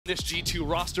This G2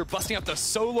 roster busting out the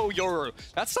solo Yoru.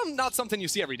 That's not something you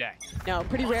see every day. No,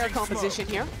 pretty rare composition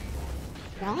here.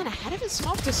 Valen ahead of his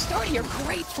smoke to start here.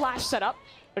 Great flash setup,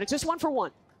 but it's just 1 for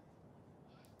 1.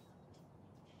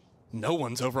 No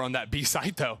one's over on that B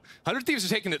side though. 100 Thieves are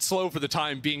taking it slow for the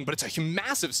time being, but it's a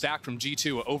massive stack from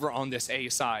G2 over on this A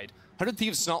side. 100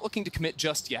 Thieves not looking to commit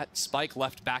just yet. Spike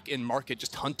left back in market,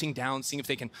 just hunting down, seeing if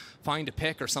they can find a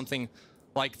pick or something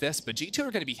like this, but G2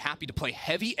 are going to be happy to play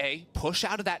heavy A, push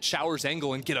out of that showers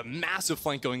angle, and get a massive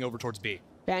flank going over towards B.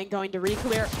 Bang going to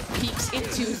re-clear, peeks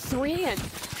into 3, and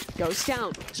goes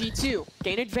down. G2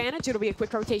 gain advantage, it'll be a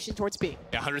quick rotation towards B.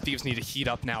 Yeah, 100 Thieves need to heat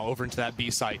up now over into that B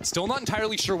site. Still not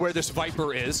entirely sure where this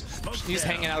Viper is. He's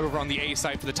hanging out over on the A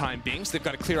side for the time being, so they've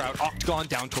got to clear out Octagon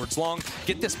down towards Long,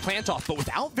 get this plant off, but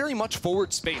without very much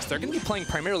forward space. They're going to be playing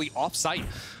primarily off-site,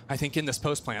 I think, in this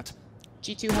post plant.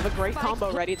 G2 have a great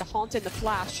combo ready, the Haunt and the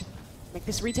Flash. Make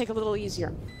this retake a little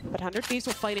easier, but 100 Thieves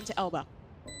will fight into Elbow.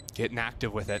 Getting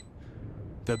active with it.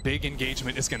 The big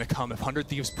engagement is going to come if 100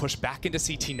 Thieves push back into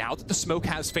CT. Now that the smoke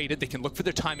has faded, they can look for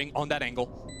their timing on that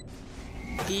angle.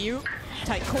 EU,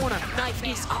 tight corner, knife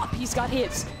is up, he's got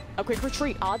his. A quick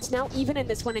retreat, odds now even in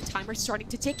this one, and timer's starting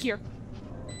to tick here.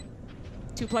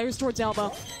 2 players towards Elbow,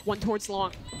 1 towards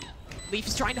Long. Leaf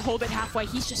is trying to hold it halfway.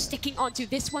 He's just sticking onto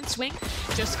this one swing.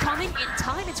 Just coming in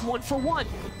time. It's 1 for 1.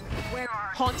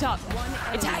 Haunt up.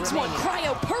 It tags 1.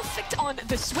 Cryo perfect on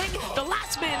the swing. The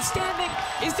last man standing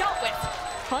is dealt with.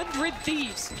 100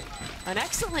 Thieves. An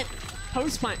excellent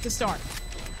post plant to start.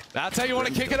 That's how you want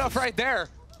to kick it off right there.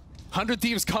 100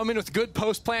 Thieves come in with good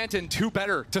post plant and 2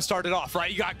 better to start it off, right?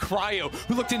 You got Cryo,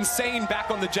 who looked insane back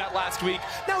on the Jet last week.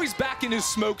 Now he's back in his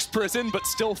smokes prison, but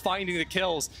still finding the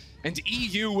kills. And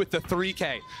EU with the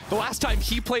 3K. The last time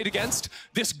he played against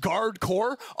this guard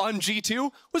core on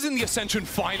G2 was in the Ascension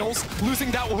Finals,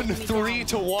 losing that one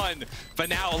 3-1. But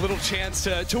now a little chance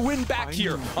to win back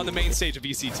here on the main stage of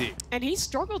ECT. And he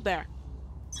struggled there.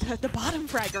 The bottom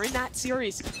fragger in that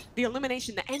series. The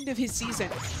elimination, the end of his season.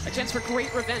 A chance for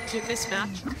great revenge in this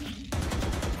match.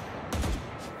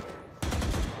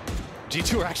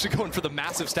 G2 are actually going for the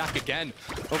massive stack again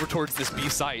over towards this B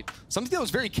site. Something that was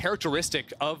very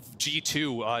characteristic of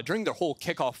G2 during their whole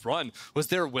kickoff run was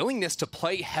their willingness to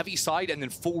play heavy side and then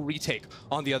full retake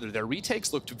on the other. Their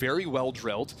retakes looked very well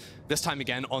drilled. This time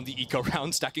again on the eco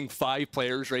round, stacking 5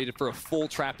 players rated for a full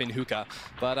trap in hookah.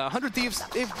 But 100 Thieves,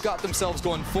 they've got themselves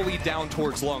going fully down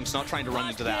towards Long, so not trying to run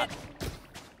into that.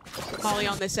 Molly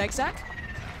on this exec.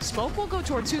 Smoke will go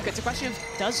towards hookah. It's a question of,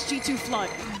 does G2 flood?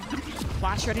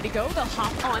 Flash ready to go. They'll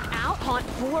hop on out. Haunt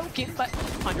broken, but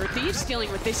 100 Thieves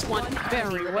dealing with this one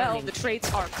very well. The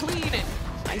trades are clean, and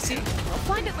Icy will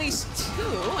find at least 2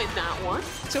 in that one.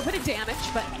 So a bit of damage,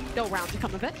 but no round to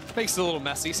come of it. Makes it a little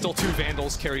messy. Still 2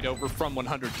 Vandals carried over from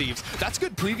 100 Thieves. That's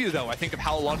good preview, though, I think, of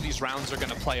how a lot of these rounds are going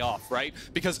to play off, right?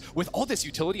 Because with all this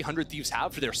utility 100 Thieves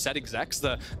have for their set execs,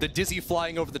 the Dizzy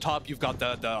flying over the top, you've got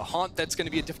the Haunt that's going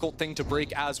to be a difficult thing to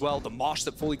break as well, the Mosh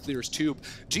that fully clears tube.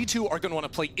 G2 are going to want to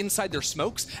play inside their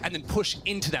smokes and then push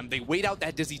into them. They wait out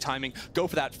that Dizzy timing, go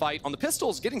for that fight. On the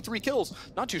pistols, getting 3 kills,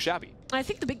 not too shabby. I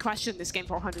think the big question in this game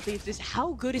for 100 Thieves is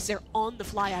how good is their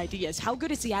on-the-fly ideas? How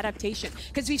good is the adaptation?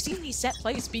 Because we've seen these set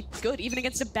plays be good even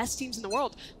against the best teams in the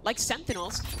world, like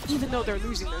Sentinels, even though they're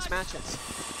losing those matches.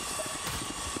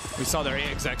 We saw their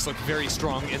execs look very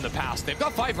strong in the past. They've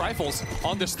got 5 rifles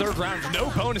on this 3rd round. No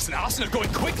bonus, and Asuna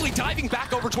going quickly, diving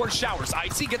back over towards Showers.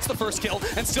 Icy gets the first kill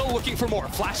and still looking for more.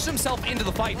 Flashes himself into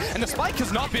the fight, and the spike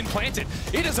has not been planted.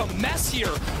 It is a mess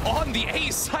here on the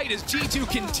A site as G2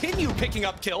 continue picking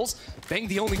up kills. Bang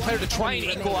the only player to try and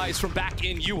equalize from back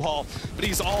in U-Haul, but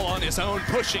he's all on his own,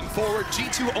 pushing forward.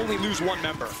 G2 only lose 1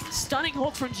 member. Stunning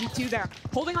hold from G2 there.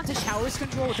 Holding on to Showers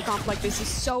control with a comp like this is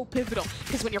so pivotal,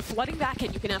 because when you're flooding back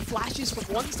in, you can have flashes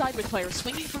from one side with players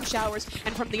swinging from Showers,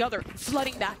 and from the other,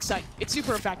 flooding backside. It's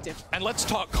super effective. And let's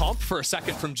talk comp for a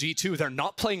second from G2. They're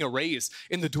not playing Arrays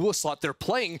in the duel slot. They're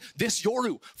playing this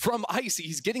Yoru from Icy.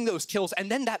 He's getting those kills,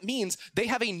 and then that means they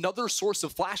have another source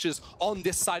of flashes on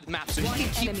this side of the map, so he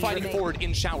can keep fighting forward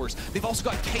in Showers. They've also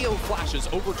got KO flashes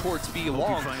over towards B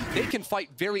Long. They can fight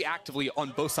very actively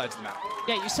on both sides of the map.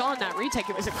 Yeah, you saw in that retake,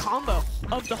 it was a combo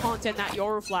of the Haunt and that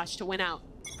Yoru flash to win out.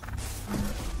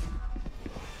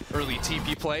 Early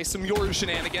TP play, some Yoru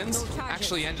shenanigans.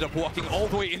 Actually ended up walking all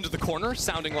the way into the corner,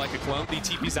 sounding like a clone. The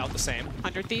TP's out the same.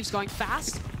 100 Thieves going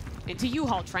fast into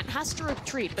U-Haul. Trent has to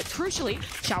retreat, but crucially,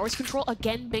 Showers control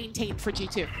again maintained for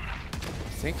G2.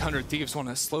 I think 100 Thieves want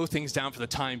to slow things down for the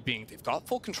time being. They've got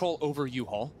full control over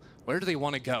U-Haul. Where do they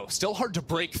want to go? Still hard to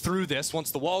break through this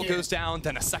once the wall goes down,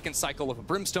 then a second cycle of a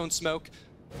brimstone smoke.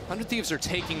 100 Thieves are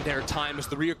taking their time as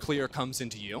the rear clear comes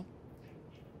into you.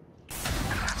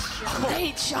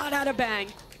 Great shot out of Bang.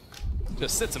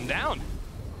 Just sits him down.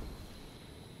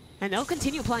 And they'll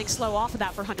continue playing slow off of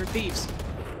that for 100 Thieves.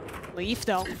 Leaf,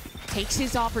 though, takes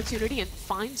his opportunity and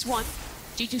finds one.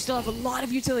 G2 still have a lot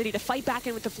of utility to fight back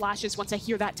in with the flashes once I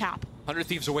hear that tap. 100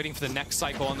 Thieves are waiting for the next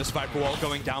cycle on this Viper wall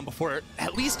going down before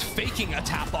at least faking a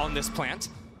tap on this plant.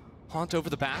 Haunt over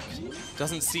the back,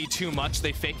 doesn't see too much.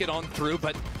 They fake it on through,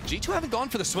 but G2 haven't gone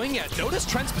for the swing yet. Notice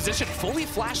Trent's position, fully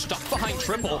flashed, stuck behind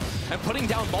triple, and putting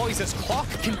down volleys as clock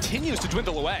continues to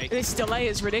dwindle away. This delay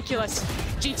is ridiculous.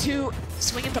 G2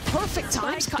 swinging the perfect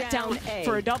times cut down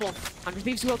for a double. 100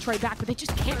 Thieves will trade back, but they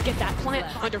just can't get that plant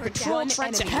under control.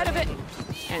 Trent's ahead of it,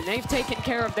 and they've taken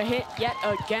care of the hit yet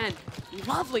again.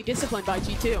 Lovely discipline by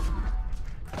G2.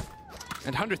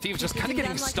 And 100 Thieves just kind of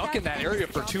getting stuck in that area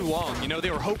for too long. You know,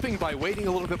 they were hoping by waiting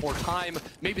a little bit more time,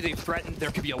 maybe they threatened there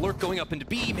could be a lurk going up into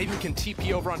B, maybe we can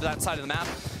TP over onto that side of the map,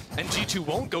 and G2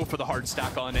 won't go for the hard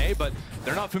stack on A, but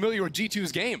they're not familiar with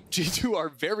G2's game. G2 are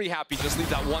very happy to just leave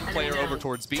that one player over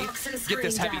towards B, get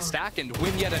this heavy stack, and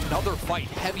win yet another fight.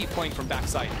 Heavy playing from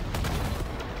backside.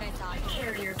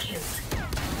 Carrier kill.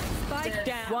 Spike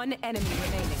down. One enemy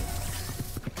remaining.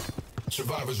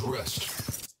 Survivors rest.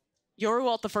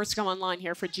 Yoruwalt the first to come online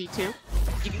here for G2.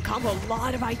 You can combo a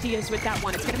lot of ideas with that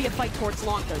one. It's going to be a fight towards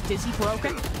long, though. Dizzy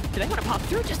broken. Do they want to pop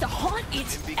through? Just a haunt.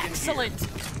 It's excellent.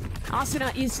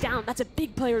 Asuna is down. That's a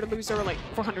big player to lose early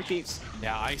for 100 Thieves.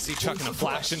 Yeah, I see chucking a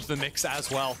flash into the mix as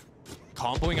well.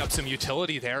 Comboing up some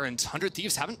utility there, and 100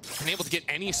 Thieves haven't been able to get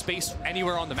any space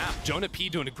anywhere on the map. Jonah P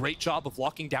doing a great job of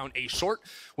locking down A short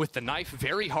with the knife.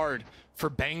 Very hard for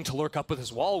Bang to lurk up with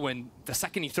his wall when the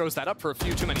second he throws that up for a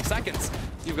few too many seconds,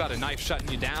 you've got a knife shutting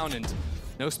you down and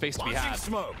no space to be had.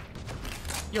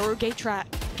 Yoru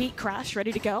gate crash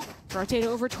ready to go. Rotate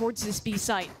over towards this B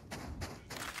site.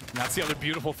 And that's the other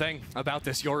beautiful thing about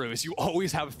this Yoru is you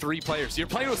always have 3 players. You're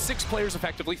playing with 6 players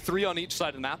effectively, 3 on each side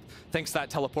of the map, thanks to that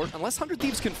teleport. Unless 100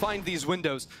 Thieves can find these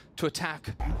windows to attack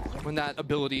when that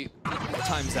ability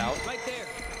times out. Right there.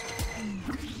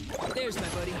 There's my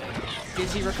buddy.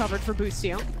 Dizzy recovered for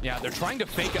Boostio. Yeah, they're trying to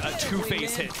fake a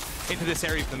 2-phase hit into this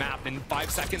area of the map. In 5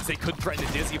 seconds, they could threaten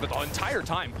a Dizzy, but the entire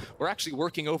time, we're actually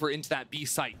working over into that B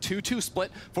site. 2-2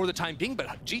 split for the time being, but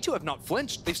G2 have not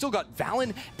flinched. They've still got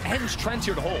Valen and Trent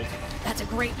here to hold. That's a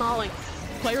great molly.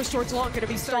 Players towards long going to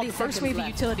be stopped. First wave of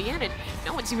utility in, and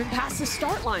no one's even past the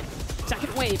start line.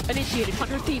 Second wave initiated.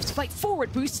 100 Thieves fight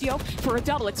forward. Boostio for a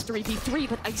double. It's 3v3,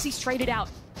 but Icy's traded out.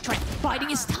 Trent biding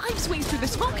his time, swings through the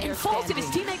smoke and falls, and his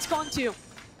teammate's gone too.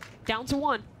 Down to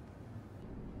 1.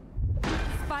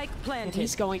 Spike planted. And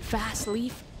he's going fast.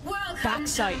 Leaf,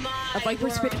 backside. A Viper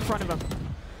spit in front of him.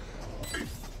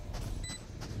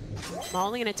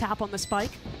 Molly and a tap on the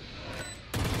spike.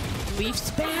 Leaf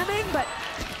spamming, but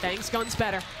Bang's gun's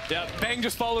better. Yeah, Bang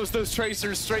just follows those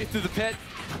tracers straight through the pit.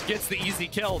 Gets the easy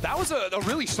kill. That was a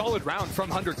really solid round from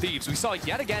 100 Thieves. We saw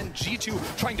yet again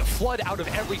G2 trying to flood out of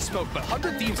every smoke, but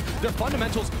 100 Thieves, their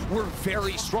fundamentals were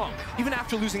very strong. Even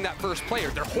after losing that first player,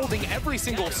 they're holding every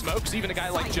single smoke. So even a guy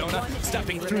like Jonah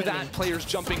stepping through that, players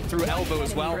jumping through elbow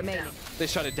as well. They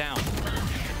shut it down.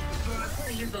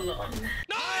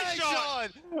 Nice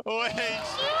shot! Wait,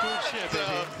 good shit,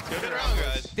 baby. Good round,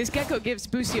 guys. This Gecko gives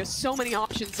Boostio so many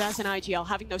options as an IGL,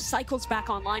 having those cycles back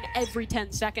online every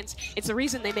 10 seconds. It's the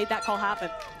reason they made that call happen.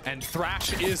 And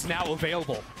Thrash is now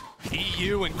available.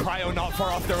 EU and Cryo not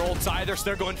far off their old side.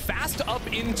 They're going fast up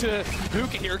into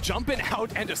Hookah here. Jumping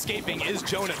out and escaping is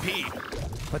Jonah P.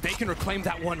 But they can reclaim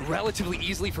that one relatively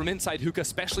easily from inside Hookah,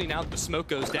 especially now that the smoke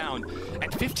goes down.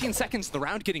 At 15 seconds in the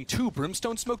round, getting 2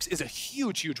 Brimstone smokes is a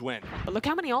huge, huge win. But look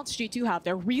how many ults G2 have.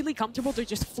 They're really comfortable to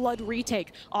just flood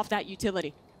retake off that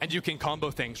utility. And you can combo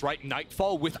things, right?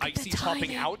 Nightfall with Icy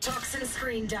popping out.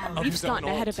 We've gotten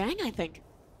ahead of Bang, I think.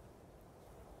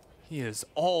 He is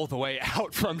all the way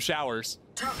out from showers.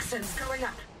 Toxins going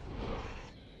up.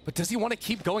 But does he want to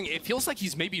keep going? It feels like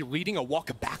he's maybe leading a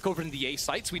walk back over into the A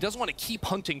site, so he doesn't want to keep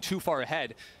hunting too far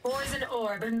ahead. Poison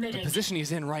orb emitting. The position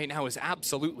he's in right now is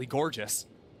absolutely gorgeous.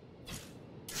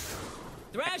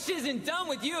 Thrash isn't done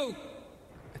with you.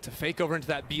 It's a fake over into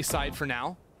that B side for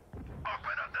now.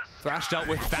 Thrash dealt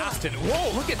with fast, and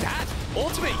whoa, look at that!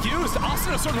 Ultimate used,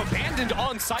 Asuna sort of abandoned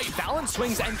on site. Valen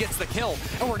swings and gets the kill.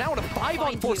 And we're now in a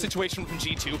 5-on-4 situation from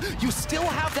G2. You still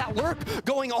have that lurk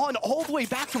going on all the way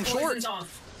back from short.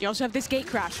 You also have this gate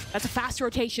crash. That's a fast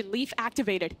rotation. Leaf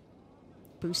activated.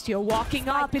 Boostio walking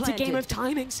up. It's a game of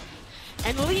timings.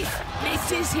 And Leaf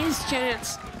misses his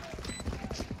chance.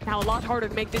 Now a lot harder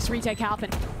to make this retake happen.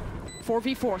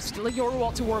 4v4, still a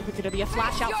Yoruwalt to work with. It'll be a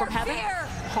flash out from heaven.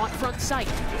 Haunt front sight.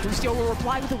 Boostio will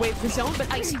reply with a wave of his own,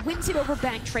 but Icy wins it over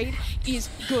Bang. Trade is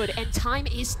good, and time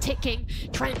is ticking.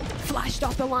 Trent flashed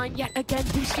off the line yet again.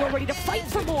 Boostio ready to fight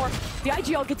for more. The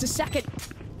IGL gets a second.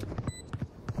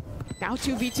 Now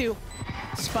 2v2.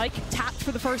 Spike tapped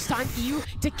for the first time. EU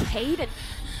decayed, and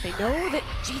they know that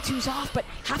G2's off, but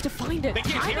have to find it.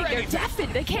 Timing, they're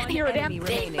deafened. They can't hear a damn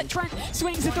thing, but Trent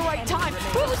swings at the right time.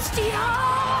 Boostio!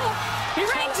 He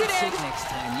rings it in! Next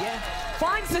time, yeah?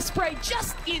 Finds the spray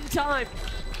just in time.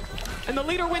 And the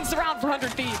leader wins the round for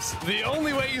 100 Thieves. The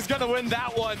only way he's gonna win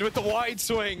that one with the wide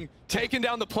swing, taking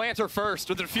down the planter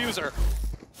first, or the diffuser,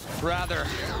 rather.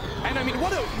 And I mean,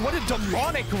 what a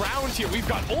demonic round here. We've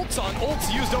got ults on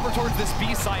ults used over towards this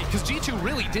B site, because G2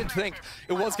 really did think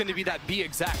it was going to be that B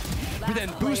exec. But then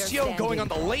Boostio going on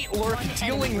the late lurk,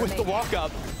 dealing with the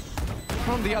walk-up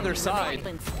from the other side.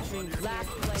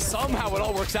 Somehow it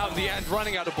all works out in the end.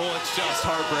 Running out of bullets, just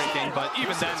heartbreaking, but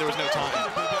even then there was no time.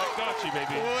 I got you,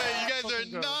 baby. Wait, you guys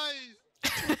are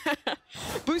nice.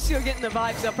 Boostio getting the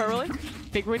vibes up early.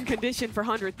 Big win condition for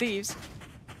 100 Thieves.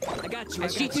 I got you.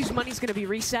 As G2's money's going to be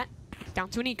reset. Down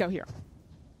to an eco here.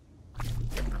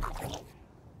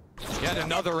 Yet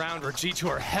another round where G2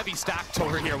 are heavy stacked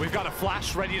over here. We've got a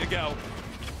flash ready to go.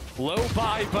 Low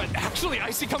buy, but actually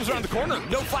Icy comes around the corner.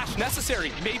 No flash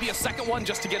necessary. Maybe a second one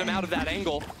just to get him out of that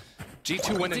angle.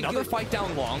 G2 win another fight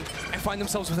down long and find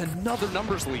themselves with another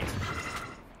numbers lead.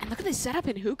 And look at this setup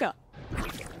in hookah.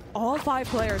 All 5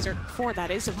 players, or 4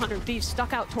 that is, of 100 Thieves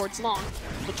stuck out towards long.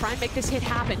 We'll try and make this hit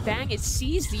happen. Bang is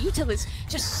seized. The util is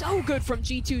just so good from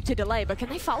G2 to delay, but can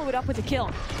they follow it up with a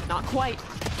kill? Not quite.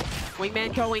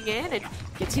 Wingman going in and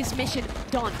gets his mission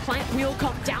done. Plant will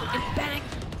come down and Bang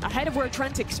ahead of where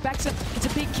Trent expects him. It's a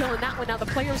big kill in that one. Now the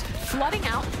players flooding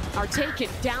out are taken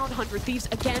down. 100 Thieves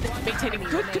again maintaining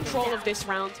good control of this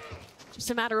round.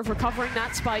 Just a matter of recovering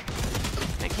that spike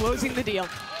and closing the deal.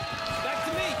 Back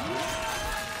to me.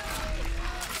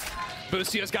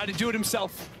 Boostio's got to do it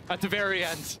himself at the very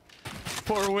end.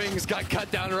 Poor Wings got cut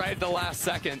down right at the last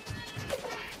second.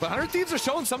 But 100 Thieves are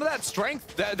showing some of that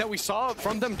strength that we saw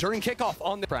from them during kickoff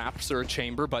on the traps or a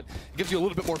chamber, but it gives you a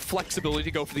little bit more flexibility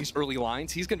to go for these early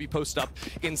lines. He's going to be posted up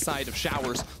inside of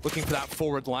showers, looking for that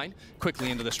forward line quickly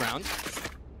into this round.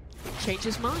 Change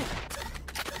his mind.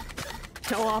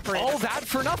 No operator. All that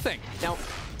for nothing. No.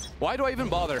 Why do I even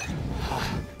bother?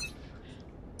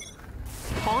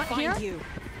 Haunt here.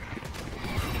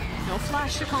 No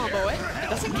flash to combo it.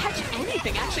 Doesn't catch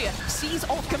anything. Actually, a C's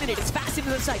ult committed. It's fast into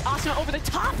the site. Asuna over the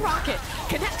top rocket.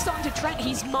 Connects onto Trent.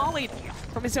 He's mollied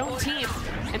from his own team.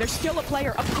 And there's still a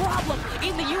player, a problem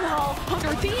in the U-Haul.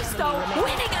 100 Thieves, though,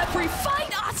 winning every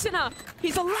fight. Asuna,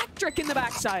 he's electric in the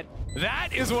backside.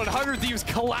 That is 100 Thieves'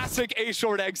 classic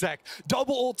A-short exec.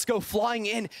 Double ults go flying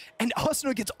in, and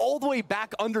Asuna gets all the way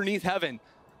back underneath heaven.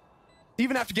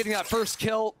 Even after getting that first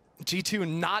kill, G2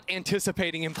 not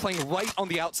anticipating him playing right on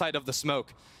the outside of the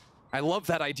smoke. I love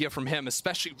that idea from him,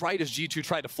 especially right as G2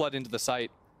 tried to flood into the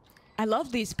site. I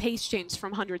love these pace changes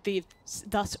from 100 Thieves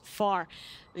thus far.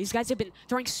 These guys have been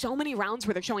throwing so many rounds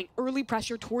where they're showing early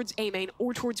pressure towards A main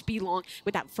or towards B long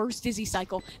with that first dizzy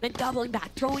cycle, then doubling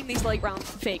back, throwing these late round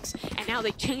fakes. And now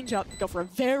they change up, go for a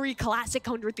very classic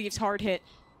 100 Thieves hard hit,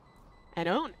 and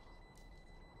own.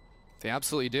 They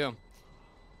absolutely do.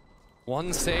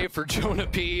 One save for Jonah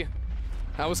P.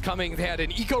 That was coming. They had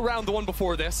an eco round the one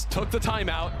before this, took the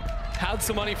timeout, had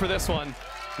some money for this one.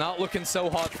 Not looking so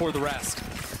hot for the rest.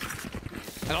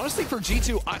 And honestly, for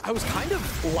G2, I was kind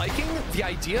of liking the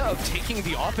idea of taking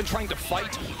the off and trying to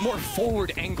fight more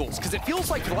forward angles, because it feels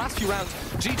like the last few rounds,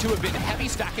 G2 have been heavy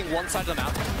stacking one side of the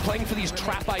map, playing for these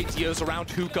trap ideas around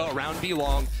hookah, around B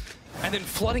long, and then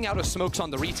flooding out of smokes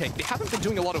on the retake. They haven't been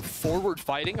doing a lot of forward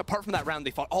fighting. Apart from that round,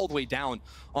 they fought all the way down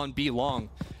on B long.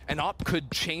 And Op could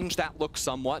change that look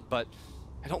somewhat, but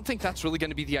I don't think that's really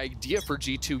going to be the idea for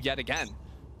G2 yet again.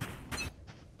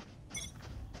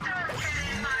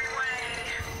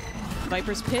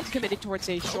 Viper's Pit committed towards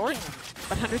a short,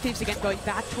 but 100 Thieves again going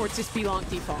back towards this B long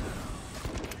default.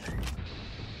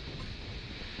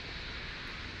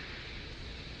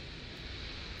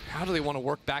 How do they want to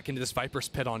work back into this Viper's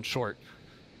Pit on short?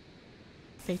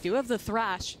 They do have the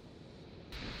Thrash.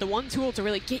 The one tool to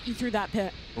really get you through that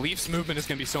pit. Leaf's movement is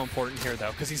going to be so important here,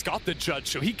 though, because he's got the Judge,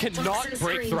 so he cannot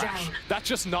break Thrash. That's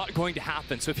just not going to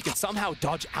happen. So if he can somehow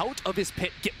dodge out of his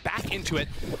pit, get back into it,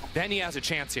 then he has a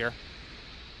chance here.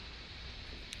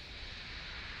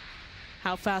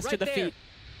 How fast are the feet?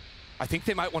 I think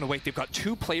they might want to wait. They've got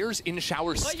 2 players in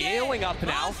showers scaling up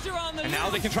now, and now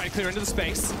they can try to clear into the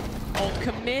space. Ult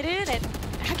committed and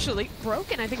actually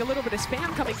broken. I think a little bit of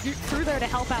spam coming through there to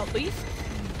help out Leaf.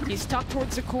 He's tucked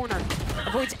towards the corner.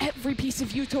 Avoids every piece of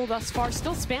util thus far.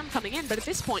 Still spam coming in, but at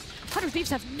this point, 100 Thieves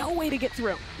have no way to get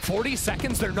through. 40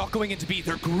 seconds, they're not going into B.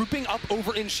 They're grouping up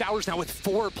over in showers now with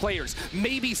 4 players.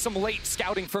 Maybe some late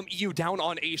scouting from EU down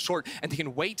on A short, and they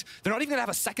can wait. They're not even gonna have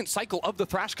a second cycle of the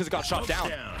thrash because it got shot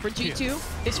down. For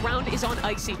G2, this round is on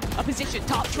Icy. A position,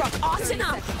 top truck,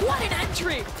 asuna. What an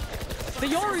entry! The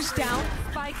Yoru's down.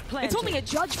 It's only a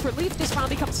judge for Leaf. This round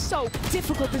becomes so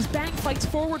difficult as Bang fights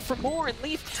forward for more, and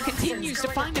Leaf continues to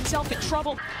find himself in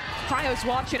trouble. Cryo's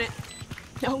watching it.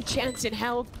 No chance in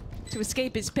hell to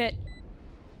escape his pit.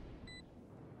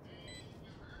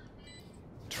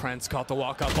 Trent's got the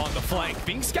walk up on the flank.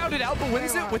 Being scouted out, but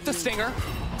wins it with the stinger.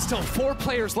 Still 4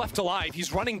 players left alive.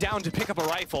 He's running down to pick up a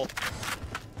rifle.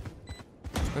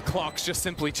 The clock's just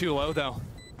simply too low, though.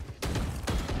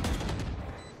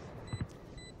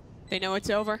 They know it's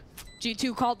over.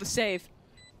 G2 called the save.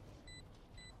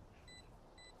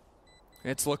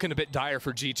 It's looking a bit dire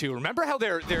for G2. Remember how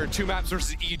their 2 maps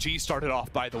versus EG started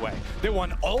off, by the way. They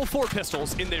won all 4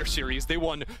 pistols in their series. They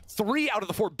won 3 out of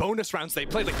the 4 bonus rounds they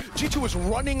played. Like, G2 was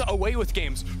running away with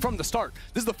games from the start.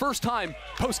 This is the first time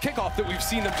post-kickoff that we've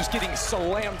seen them just getting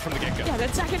slammed from the get-go. Yeah,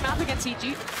 that second map against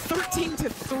EG,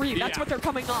 13-3. That's what they're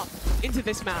coming off into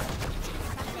this map.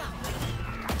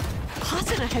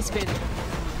 Hasana has been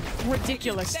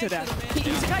ridiculous today.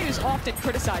 He's a guy who's often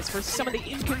criticized for some of the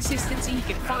inconsistency he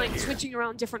can find, switching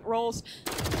around different roles.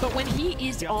 But when he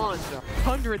is on,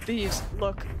 100 Thieves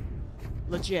look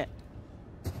legit.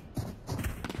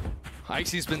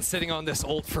 Icy's been sitting on this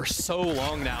ult for so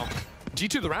long now.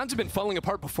 G2, the rounds have been falling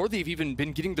apart before they've even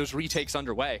been getting those retakes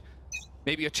underway.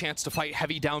 Maybe a chance to fight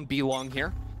heavy down B long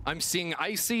here. I'm seeing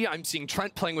Icy, I'm seeing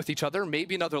Trent playing with each other.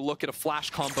 Maybe another look at a flash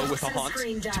combo with a haunt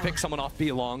to pick someone off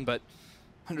B long, but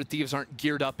 100 Thieves aren't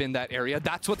geared up in that area.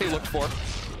 That's what they looked for.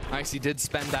 Icy did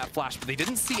spend that flash, but they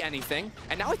didn't see anything.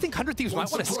 And now I think 100 Thieves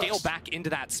might want to scale back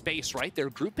into that space, right? They're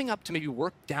grouping up to maybe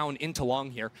work down into long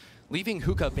here, leaving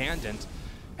hookah abandoned.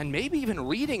 And maybe even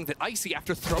reading that Icy,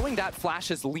 after throwing that flash,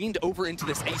 has leaned over into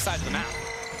this A side of the map.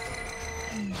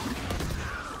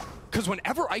 Because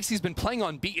whenever Icy's been playing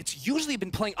on B, it's usually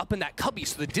been playing up in that cubby,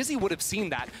 so the Dizzy would have seen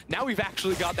that. Now we've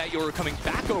actually got that Yoru coming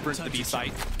back over into the B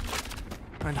site.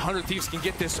 And 100 Thieves can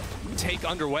get this take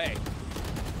underway.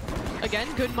 Again,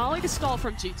 good molly to stall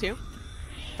from G2.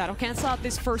 That'll cancel out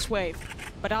this first wave.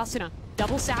 But Asuna,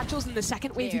 double satchels in the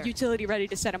second wave of utility ready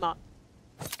to set him up.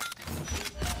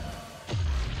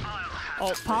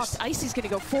 Oh, pops. Icy's gonna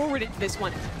go forward into this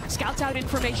one. Scouts out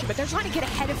information, but they're trying to get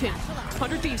ahead of him.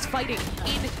 100 Thieves fighting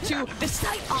into the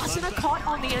site. Asuna caught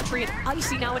on the entry, and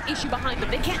Icy now an issue behind them.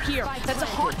 They can't hear. That's a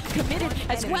haunt committed,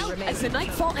 as well as the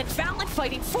Nightfall and Valen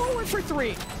fighting forward for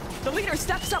 3. The leader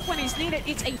steps up when he's needed.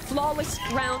 It's a flawless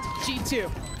round,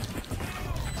 G2.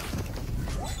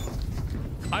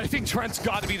 I think Trent's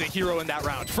got to be the hero in that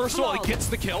round. First of all, he gets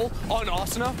the kill on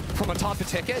Asuna from atop the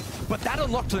ticket, but that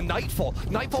unlocked the Nightfall.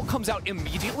 Nightfall comes out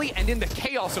immediately, and in the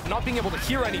chaos of not being able to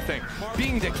hear anything,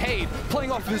 being decayed,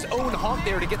 playing off of his own haunt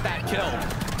there to get that kill.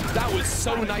 That was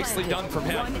so nicely done from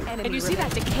him. And you see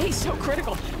that decay so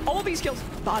critical. All these kills,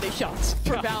 body shots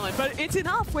for Valen, but it's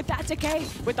enough with that decay,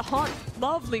 with the haunt.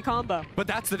 Lovely combo. But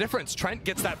that's the difference. Trent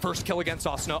gets that first kill against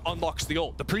Asuna, unlocks the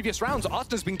ult. The previous rounds,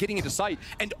 Asuna's been getting into sight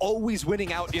and always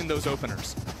winning out in those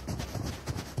openers.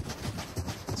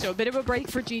 So a bit of a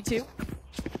break for G2.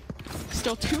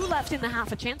 Still 2 left in the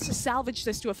half, a chance to salvage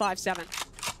this to a 5-7.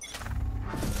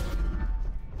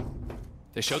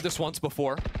 They showed this once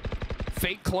before.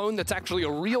 Fake clone that's actually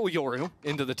a real Yoru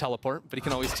into the teleport, but he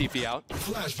can always TP out.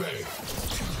 Flashbang.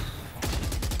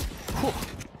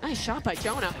 Nice shot by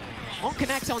Jonah. Won't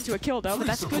connect onto a kill though, but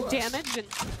that's good damage, and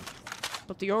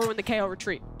but the Yoru and the KO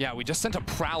retreat. Yeah, we just sent a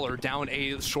Prowler down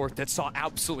A short that saw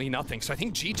absolutely nothing. So I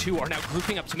think G2 are now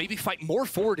grouping up to maybe fight more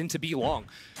forward into B long.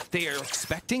 They are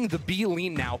expecting the B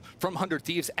lean now from 100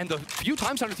 Thieves, and the few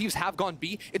times 100 Thieves have gone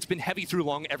B, it's been heavy through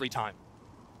long every time.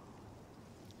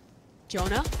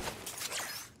 Jonah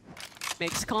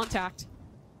makes contact.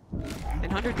 And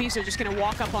 100 Thieves are just gonna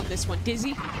walk up on this one.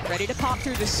 Dizzy, ready to pop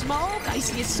through the smoke.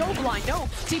 Icy is so blind. No,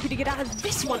 TP to get out of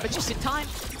this one, but just in time.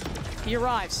 He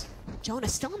arrives. Jonah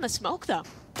still in the smoke though.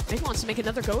 Maybe wants to make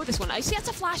another go with this one. Icy has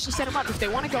a flash to set him up if they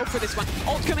want to go for this one.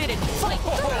 Ult committed. Fight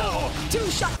through. 2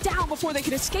 shut down before they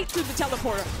can escape through the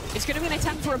teleporter. It's gonna be an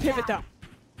attempt for a pivot though.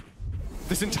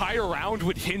 This entire round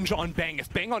would hinge on Bang.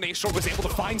 If Bang on A-Shore was able to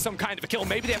find some kind of a kill,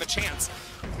 maybe they have a chance.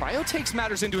 Cryo takes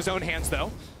matters into his own hands, though.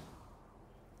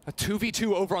 A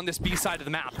 2v2 over on this B side of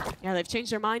the map. Yeah, they've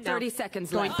changed their mind now. 30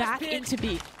 seconds Going left. back into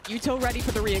B. Util ready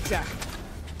for the re-exec.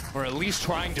 Or at least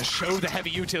trying to show the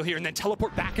heavy util here and then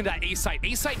teleport back into that A site.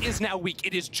 A site is now weak.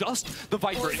 It is just the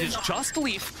Viper. It is just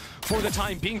Leaf for the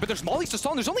time being. But there's mollies to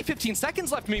stall. There's only 15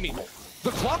 seconds left, Mimi.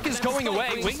 The clock is going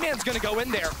away. Wingman's going to go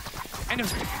in there. And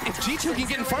if G2 can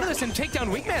get in front of this and take down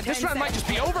Wingman, this round might just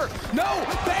be over. No!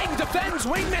 Bang! Defends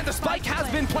Wingman. The spike has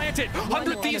been planted.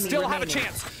 100 Thieves still have a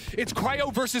chance. It's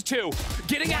Cryo versus 2.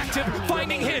 Getting active,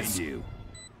 finding his.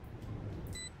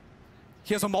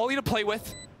 He has a molly to play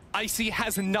with. Icy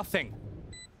has nothing.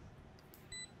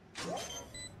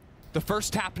 The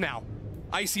first tap now.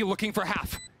 Icy looking for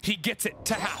half. He gets it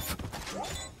to half.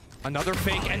 Another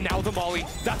fake, and now the molly.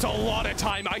 That's a lot of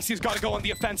time. Icy's got to go on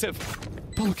the offensive.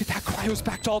 But look at that. Cryo's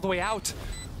backed all the way out.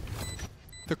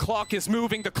 The clock is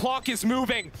moving. The clock is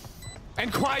moving.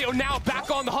 And Cryo now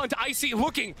back on the hunt. Icy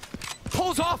looking.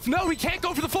 Pulls off. No, he can't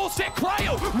go for the full stick.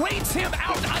 Cryo waits him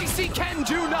out. Icy can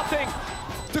do nothing.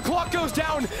 The clock goes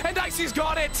down, and Icy's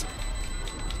got it.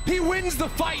 He wins the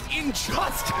fight in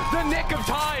just the nick of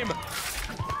time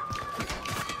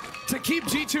to keep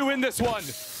G2 in this one.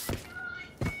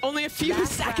 Only a few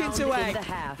seconds away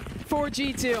for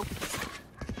G2.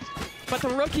 But the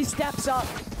rookie steps up,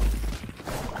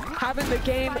 having the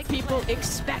game people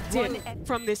expected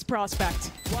from this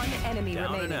prospect. One enemy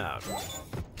remaining.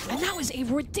 And that was a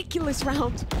ridiculous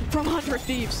round from 100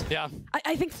 Thieves. Yeah.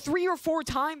 I think 3 or 4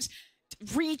 times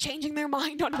re-changing their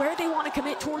mind on where they want to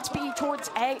commit towards B,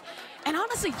 towards A. And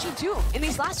honestly, G2, in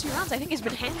these last few rounds, I think has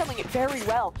been handling it very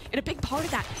well. And a big part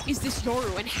of that is this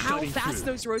Yoru and how fast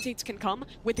those rotates can come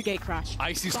with the gate crash.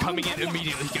 Icy's coming in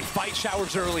immediately. He can fight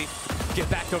showers early, get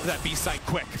back over that B site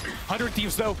quick. 100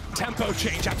 Thieves, though, tempo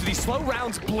change after these slow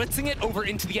rounds, blitzing it over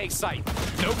into the A site.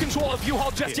 No control of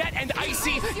U-Haul just yet, and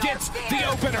Icy gets the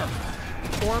opener.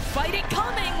 More fighting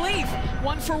coming, Leaf,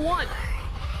 1 for 1.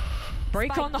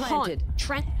 Break Spike on the planted. hunt.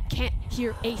 Trent can't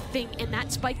hear a thing, and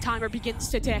that spike timer begins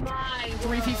to tick.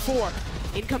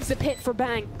 3v4. In comes the pit for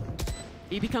Bang.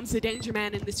 He becomes the danger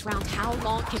man in this round. How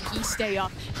long can he stay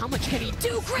up? How much can he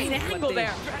do? Great angle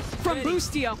there from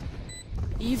Boostio.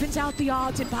 Evens out the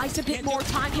odds and buys a bit more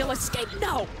time. He'll escape.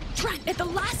 No! Trent at the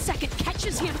last second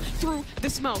catches him through the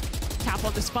smoke. Tap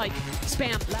on the spike.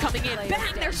 Spam coming in.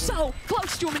 Bang! They're so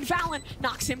close to him, and Valen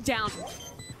knocks him down.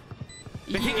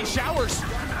 The Kingy showers.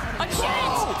 A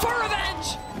chance for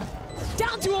revenge!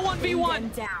 Down to a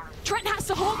 1v1. Trent has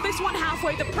to hold this one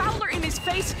halfway. The Prowler in his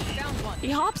face. He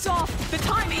hops off. The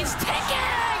time is ticking!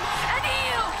 And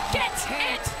Eel gets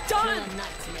it done!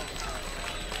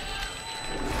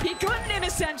 He couldn't in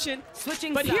Ascension,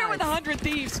 but here with 100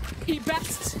 Thieves, he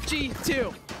bests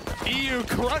G2. EU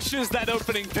crushes that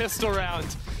opening pistol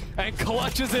round and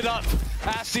clutches it up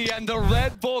at the end. The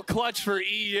Red Bull clutch for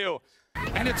EU.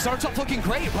 And it starts off looking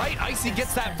great, right? Icy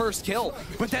gets that first kill,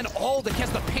 but then all the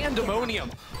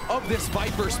pandemonium of this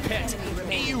Viper's pit.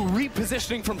 EU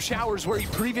repositioning from showers where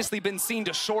he'd previously been seen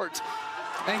to short,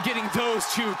 and getting those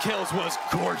 2 kills was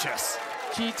gorgeous.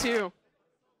 G2,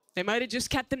 they might have just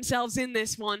kept themselves in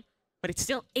this one, but it's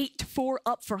still 8-4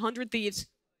 up for 100 Thieves.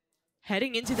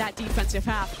 Heading into that defensive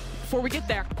half. Before we get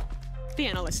there, the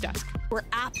analyst desk. We're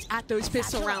apt at those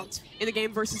pistol rounds in the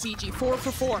game versus EG. 4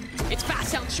 for 4. It's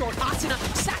fast down short. Asuna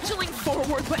satcheling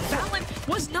forward, but Valen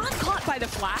was not caught by the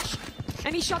flash,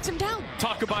 and he shuts him down.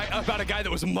 Talk about a guy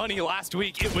that was money last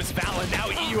week. It was Valen. Now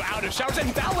EU out of showers, and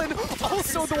Valen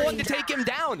also the one to take him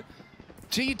down.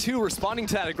 G2 responding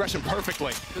to that aggression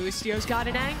perfectly. Boostio's got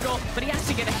an angle, but he has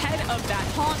to get ahead of that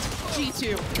haunt.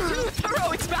 G2 through the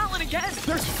throw. It's Valen again.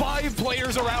 There's 5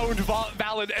 players around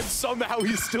Valen, and somehow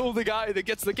he's still the guy that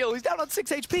gets the kill. He's down on 6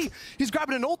 HP. He's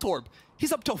grabbing an ult orb.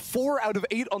 He's up to 4 out of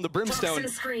 8 on the Brimstone,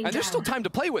 and there's still time to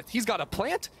play with. He's got a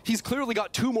plant. He's clearly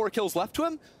got 2 more kills left to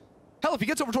him. Hell, if he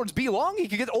gets over towards B long, he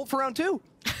could get ult for round 2.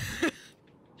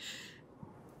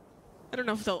 I don't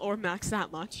know if they'll orb max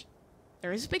that much.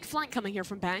 There is a big flank coming here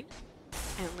from Bang.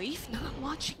 And Leaf not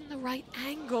watching the right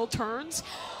angle. Turns.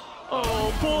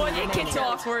 Oh boy, it gets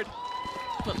awkward.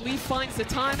 But Leaf finds the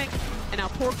timing, and now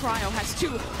poor Cryo has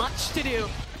too much to do.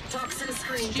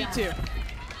 G2.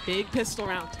 Big pistol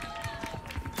round.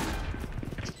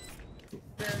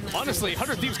 Honestly,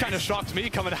 100 Thieves kind of shocked me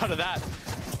coming out of that.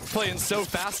 Playing so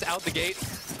fast out the gate.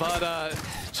 But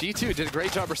G2 did a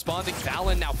great job responding.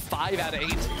 Valen now 5 out of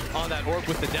 8 on that orb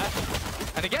with the death.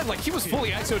 And again, like, he was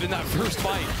fully ISO'd in that first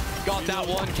fight. Got that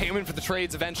one, came in for the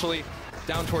trades eventually,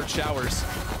 down towards showers.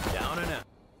 Down and out.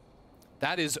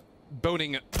 That is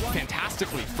boning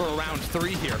fantastically for a round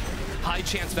 3 here. High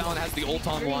chance Valen has the ult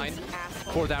online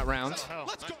for that round.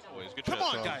 Let's go. Come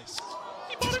on, guys.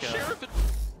 He bought a sheriff.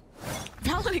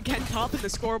 Valen again topping the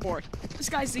scoreboard. This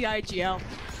guy's the IGL,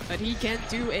 but he can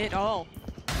do it all.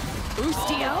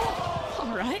 Boostio.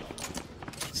 All right.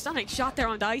 Stunning shot there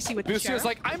on the Icy with the Boostio's sheriff.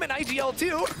 like, I'm an IGL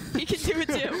too. He can do it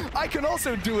too. I can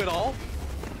also do it all.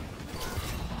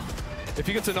 If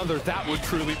he gets another, that would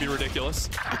truly be ridiculous.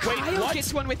 Wait, Cryo what?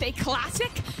 gets one with a classic.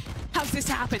 How's this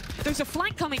happen? There's a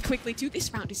flank coming quickly too.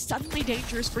 This round is suddenly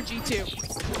dangerous for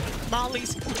G2.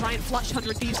 Mollies will try and flush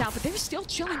 100 Thieves out, but they're still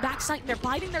chilling backside and they're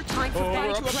biding their time for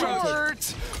Bang to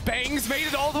approach. Bang's made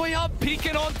it all the way up,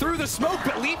 peeking on through the smoke,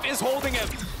 but Leaf is holding him.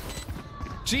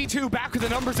 G2 back with the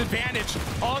numbers advantage.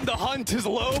 On the hunt, his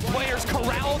low players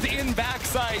corralled in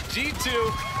backside.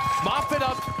 G2 mop it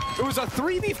up. It was a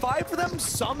 3v5 for them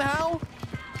somehow.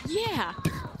 Yeah.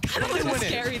 Kind of a little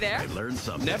scary there. Learn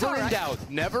something. Never in doubt.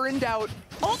 Never in doubt.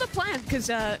 All the plan, because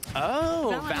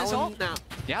Valen is ult now.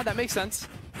 Yeah, that makes sense.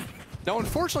 Now,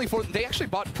 unfortunately, they actually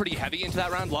bought pretty heavy into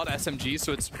that round. A lot of SMGs,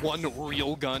 so it's one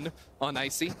real gun on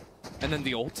Icy, and then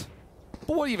the ult.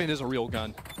 But what even is a real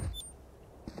gun?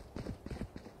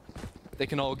 They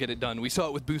can all get it done. We saw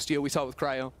it with Boostio. We saw it with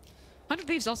Cryo. 100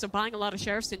 Thieves also buying a lot of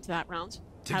sheriffs into that round.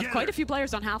 Have quite a few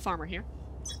players on half armor here.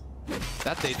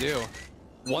 That they do.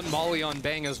 One Molly on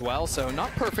Bang as well, so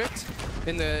not perfect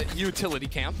in the utility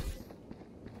camp.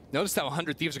 Notice how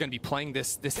 100 Thieves are going to be playing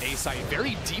this A site.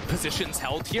 Very deep positions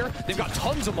held here. They've got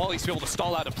tons of Mollies to be able to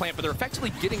stall out a plant, but they're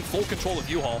effectively getting full control of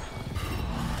U-Haul.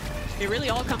 It really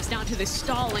all comes down to this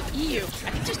stall, and EU,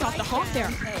 I think just off the hop there,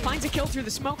 finds a kill through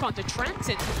the smoke onto Trent,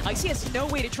 and Icy has no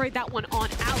way to trade that one on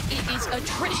out. It is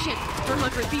attrition for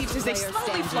 100 Thieves as they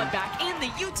slowly flood back, and the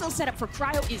util setup for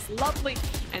Cryo is lovely,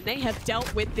 and they have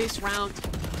dealt with this round.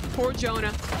 Poor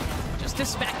Jonah, just a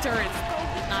Spectre,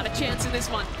 and not a chance in this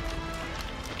one.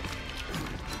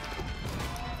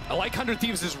 I like 100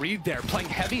 Thieves' read there, playing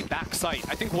heavy backside.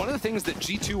 I think one of the things that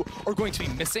G2 are going to be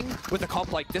missing with a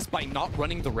comp like this by not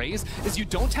running the Raze is you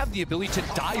don't have the ability to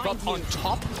dive up on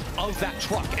top of that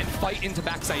truck and fight into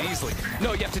backside easily.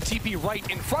 No, you have to TP right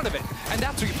in front of it, and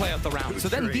that's where you play out the round. So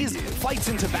then these fights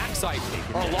into backside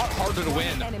are a lot harder to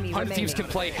win. 100 Thieves can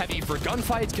play heavy for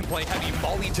gunfights, can play heavy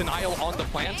Molly denial on the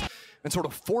plant, and sort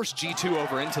of force G2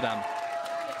 over into them.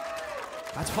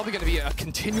 That's probably going to be a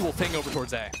continual thing over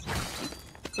towards A.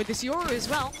 With this Yoru as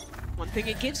well, one thing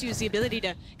it gives you is the ability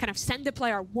to kind of send the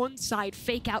player one side,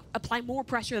 fake out, apply more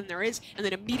pressure than there is, and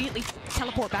then immediately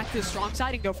teleport back to the strong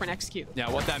side and go for an execute. Yeah,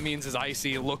 what that means is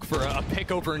Icy look for a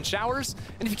pick over in showers,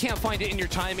 and if you can't find it in your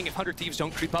timing, if 100 Thieves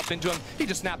don't creep up into him, he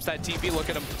just snaps that TP. Look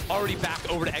at him, already back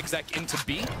over to exec into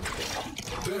B.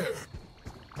 There.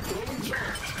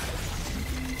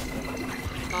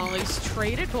 Molly's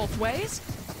traded both ways.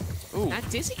 Ooh. That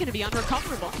Dizzy gonna be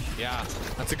unrecoverable. Yeah,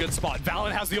 that's a good spot.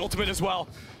 Valen has the ultimate as well.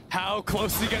 How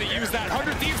close is he gonna use that?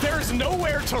 100 Thieves, there is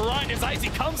nowhere to run as Icy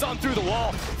comes on through the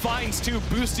wall, finds two.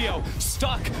 Boostio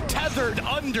stuck, tethered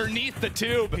underneath the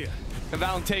tube. And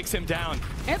Valen takes him down.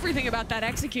 Everything about that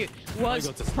execute was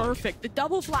perfect. The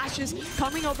double flashes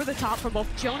coming over the top from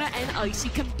both Jonah and Icy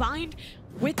combined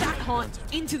with that haunt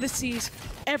into the seas.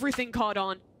 Everything caught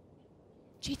on.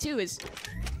 G2 has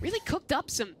really cooked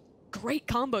up some great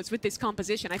combos with this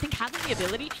composition. I think having the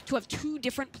ability to have two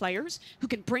different players who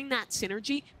can bring that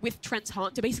synergy with Trent's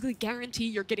haunt to basically guarantee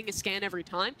you're getting a scan every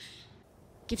time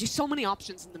gives you so many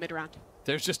options in the mid round.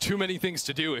 There's just too many things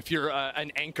to do if you're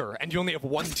an anchor and you only have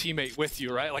one teammate with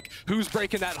you, right? Like, who's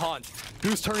breaking that haunt?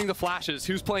 Who's turning the flashes?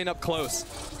 Who's playing up close?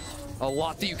 A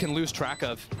lot that you can lose track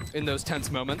of in those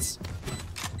tense moments.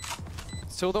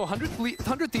 So though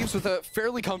 100 Thieves with a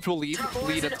fairly comfortable lead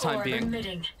at the time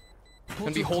being.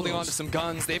 Gonna be holding on to some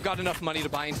guns. They've got enough money to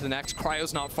buy into the next.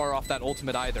 Cryo's not far off that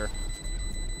ultimate either.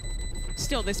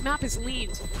 Still, this map is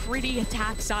leaned pretty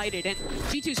attack-sided, and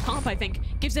G2's comp, I think,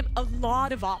 gives them a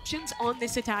lot of options on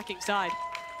this attacking side.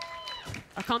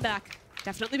 A comeback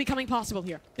definitely becoming possible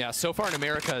here. Yeah, so far in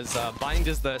America's, Bind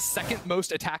is the second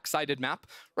most attack-sided map,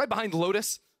 right behind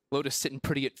Lotus. Lotus sitting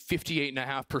pretty at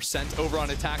 58.5% over on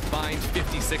attack. Bind,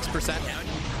 56%.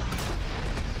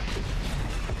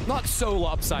 Not so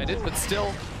lopsided, but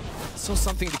still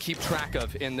something to keep track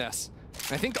of in this.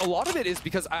 And I think a lot of it is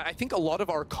because I think a lot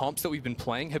of our comps that we've been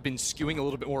playing have been skewing a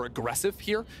little bit more aggressive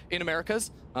here in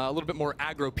Americas. A little bit more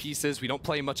aggro pieces. We don't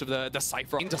play much of the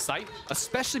Cypher into sight,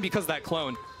 especially because that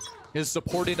clone is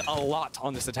supported a lot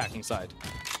on this attacking side.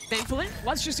 Thankfully,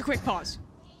 was just a quick pause.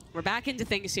 We're back into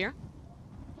things here.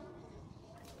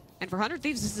 And for 100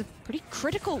 Thieves, this is a pretty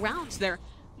critical round. Their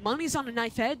money's on a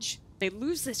knife edge. They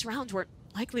lose this round, we're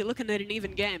likely looking at an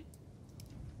even game.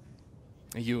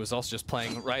 Yu is also just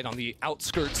playing right on the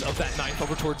outskirts of that knife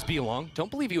over towards B long. Don't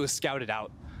believe he was scouted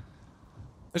out.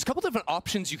 There's a couple different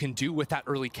options you can do with that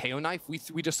early KO knife.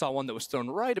 We just saw one that was thrown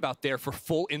right about there for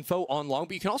full info on long,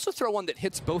 but you can also throw one that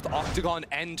hits both Octagon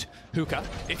and Hookah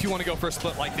if you want to go for a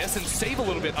split like this and save a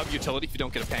little bit of utility if you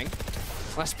don't get a ping.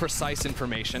 less precise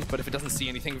information, but if it doesn't see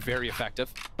anything, very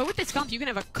effective. But with this comp, you can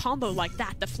have a combo like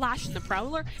that, the Flash and the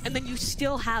Prowler, and then you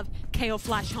still have KO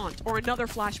Flash Haunt or another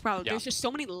Flash Prowler. Yeah. There's just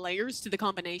so many layers to the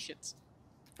combinations.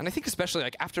 And I think especially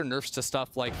like after nerfs to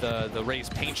stuff like the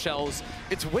raised paint shells,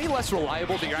 it's way less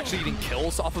reliable that you're actually getting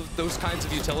kills off of those kinds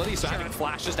of utilities. So having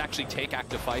flashes to actually take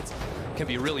active fights can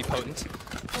be really potent.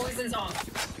 Poison's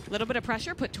off. A little bit of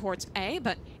pressure put towards A,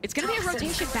 but it's going to be a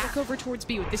rotation back over towards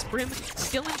B with this Brim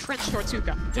still entrenched towards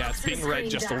Hookah. Yeah, it's being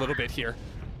read just a little bit here.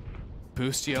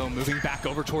 Boostio moving back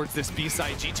over towards this B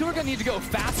side. G2 are going to need to go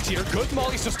fast here. Good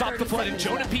mollies to stop the flood, and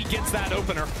Jonah P gets that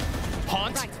opener.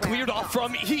 Haunt cleared off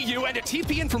from EU, and a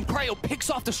TP in from Cryo picks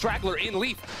off the straggler in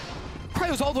Leaf.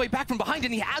 Cryo's all the way back from behind,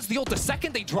 and he has the ult. The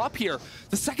second they drop here,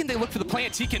 the second they look for the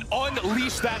plant, he can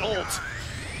unleash that ult.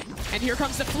 And here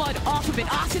comes the flood off of it.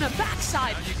 Asuna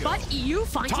backside, but EU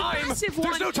finds a massive one.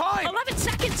 There's no time. 11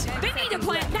 seconds. They need a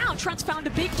plant now. Trent's found a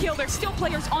big kill. There's still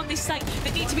players on this site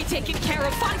that need to be taken care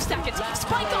of. 5 seconds.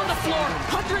 Spike on the floor.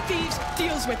 100 Thieves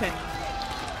deals with it.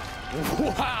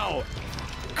 Wow.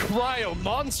 Cryo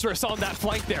monstrous on that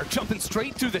flank there, jumping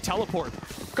straight through the teleport.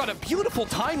 Got a beautiful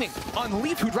timing on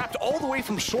Leaf, who dropped all the way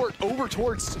from short over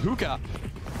towards Hookah.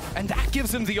 And that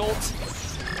gives him the ult.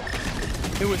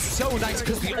 It was so nice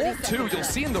because the ult too, you'll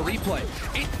see in the replay,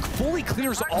 it fully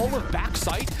clears all of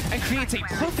backside and creates a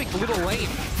perfect little lane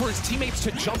for his teammates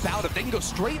to jump out of. They can go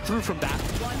straight through from that.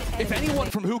 If anyone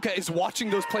from Hookah is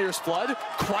watching those players flood,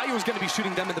 Cryo is going to be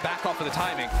shooting them in the back off of the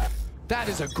timing. That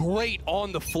is a great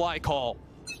on-the-fly call.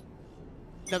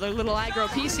 Another little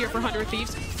aggro piece here for 100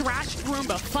 Thieves. Thrash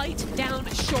Roomba, fight down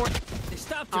short.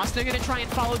 Asuna gonna try and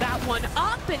follow that one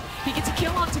up, and he gets a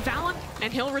kill onto Valen,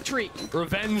 and he'll retreat.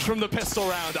 Revenge from the pistol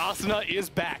round. Asuna is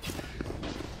back.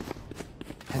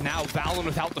 And now Valen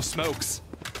without the smokes.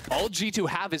 All G2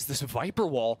 have is this Viper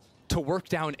wall to work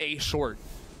down A short.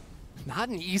 Not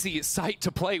an easy site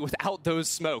to play without those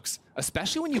smokes,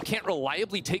 especially when you can't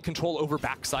reliably take control over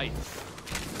backside.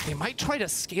 They might try to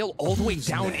scale all the way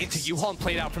down into U-Haul and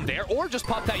play it out from there, or just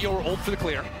pop that Yoru ult for the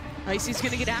clear. Icy's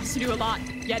gonna get asked to do a lot,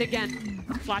 yet again.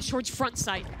 Flash towards front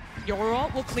side. Yoru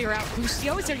ult will clear out.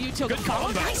 Boostio is their utility. Good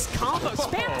combo. Nice combo.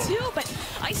 Spam too, but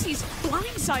Icy's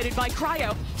blindsided by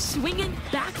Cryo, swinging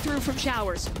back through from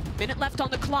showers. Minute left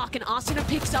on the clock, and Asuna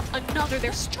picks up another.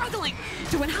 They're struggling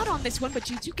to win out on this one, but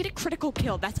G2 get a critical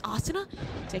kill. That's Asuna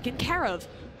taken care of.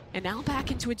 And now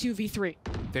back into a 2v3.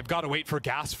 They've got to wait for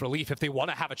gas for Leaf if they want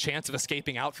to have a chance of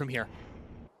escaping out from here.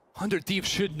 100 Thieves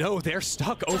should know they're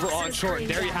stuck over on short. And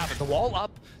there you have it. The wall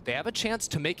up. They have a chance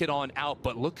to make it on out,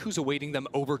 but look who's awaiting them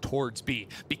over towards B.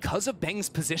 Because of Bang's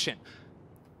position,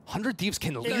 100 Thieves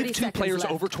can lead 2 players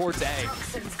over towards A.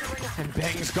 And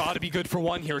Bang's got to be good for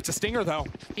one here. It's a stinger, though.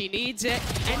 He needs it,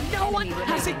 and no one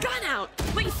has a gun out.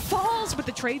 Leaf falls, but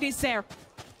the trade is there.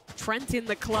 Trent in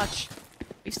the clutch.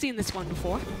 We've seen this one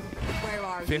before.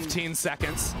 15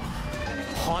 seconds.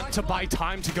 Haunt to buy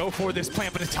time to go for this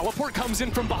plant, but a teleport comes in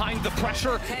from behind. The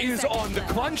pressure is on. The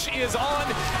crunch is on,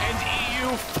 and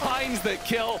EU finds the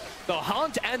kill. The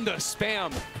Haunt and the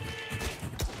spam.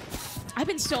 I've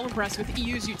been so impressed with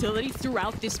EU's utility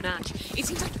throughout this match. It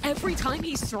seems like every time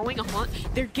he's throwing a Haunt,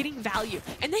 they're getting value.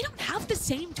 And they don't have the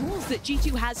same tools that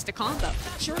G2 has to combo.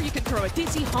 Sure, you can throw a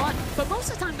Dizzy Haunt, but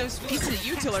most of the time those pieces of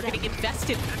util are getting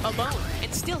invested alone.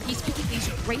 And still, he's picking these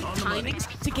great timings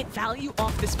to get value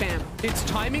off the spam. It's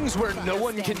timings where no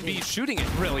one can be shooting it,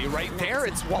 really. Right there,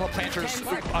 it's while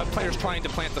players trying to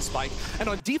plant the spike. And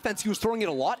on defense, he was throwing it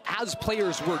a lot as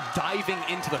players were diving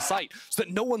into the site, so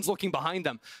that no one's looking behind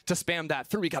them to spam that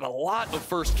through. He got a lot of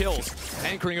first kills,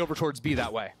 anchoring over towards B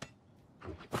that way.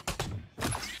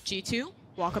 G2,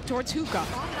 walk up towards Hookah.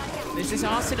 This is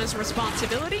Asuna's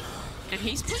responsibility, and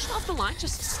he's pushed off the line,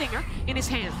 just a stinger in his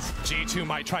hands. G2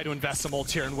 might try to invest some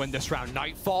ult here and win this round.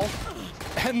 Nightfall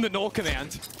and the null command.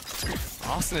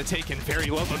 Asuna taken very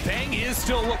low, but Bang is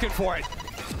still looking for it.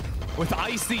 With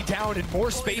Icy down and more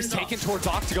space taken towards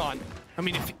Octagon. I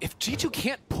mean, if G2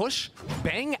 can't push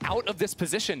Bang out of this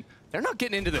position, they're not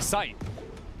getting into the site.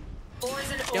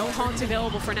 No Haunt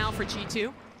available for now for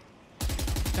G2.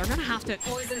 They're gonna have to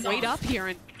wait up here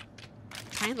and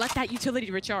try and let that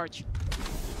utility recharge.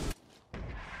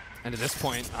 And at this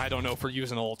point, I don't know if we're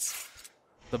using ults.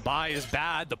 The buy is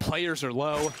bad, the players are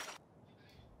low.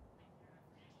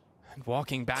 And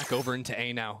walking back over into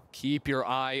A now. Keep your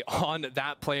eye on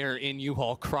that player in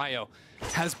U-Haul. Cryo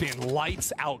has been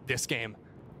lights out this game.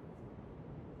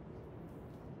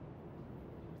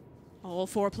 All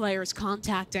 4 players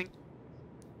contacting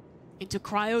into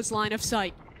Cryo's line of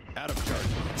sight. Out of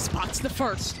charge. Spots the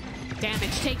first.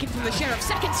 Damage taken from the Sheriff.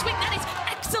 Second swing, that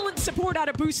is excellent support out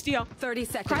of Boostio. 30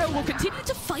 seconds. Cryo will continue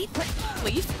to fight, but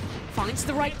Leaf Finds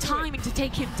the right timing to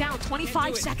take him down.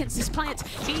 25 seconds. This plant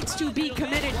needs to be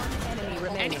committed.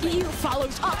 And EU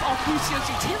follows up off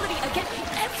Lucio's utility. Again,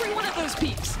 every one of those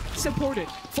peaks supported.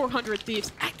 400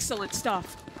 Thieves. Excellent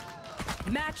stuff.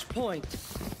 Match point.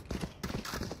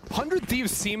 100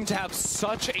 Thieves seem to have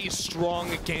such a strong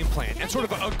game plan and sort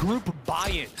of a group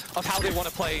buy-in of how they want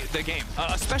to play the game,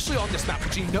 especially on this map,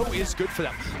 which you know is good for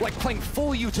them. Like playing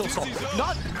full util stall,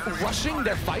 not rushing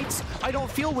their fights, I don't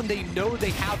feel, when they know they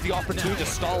have the opportunity to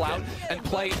stall out and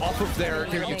play off of their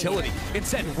utility.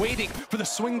 Instead, waiting for the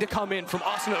swing to come in from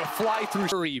asuna to fly through.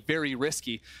 Very, very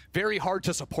risky. Very hard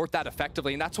to support that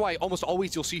effectively, and that's why almost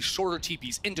always you'll see shorter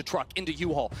TPs into truck, into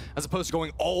U-Haul, as opposed to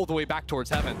going all the way back towards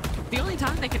heaven. The only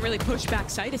time they can really push back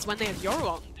site is when they have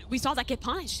Yorwell. We saw that get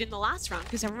punished in the last round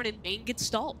because everyone in main gets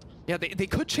stalled. Yeah, they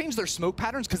could change their smoke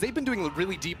patterns because they've been doing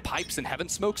really deep pipes and heaven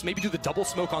smokes, maybe do the double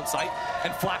smoke on site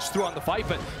and flash through on the fight,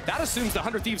 but that assumes the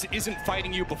 100 Thieves isn't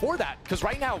fighting you before that, because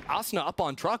right now, asuna up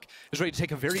on truck is ready to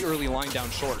take a very early line down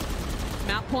short.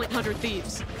 Map point 100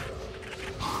 Thieves.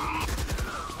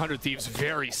 100 Thieves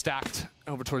very stacked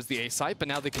over towards the A site, but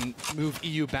now they can move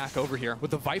EU back over here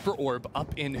with the Viper Orb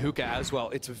up in hookah as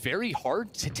well. It's very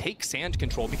hard to take sand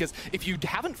control because if you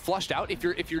haven't flushed out, if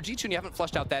you're G2 and you haven't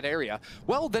flushed out that area,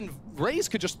 well, then Raze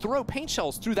could just throw paint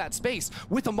shells through that space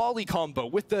with a molly combo,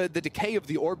 with the decay of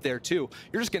the orb there too.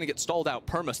 You're just gonna get stalled out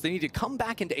perma, so they need to come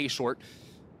back into A short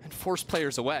and force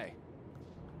players away.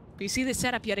 Do you see the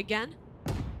setup yet again?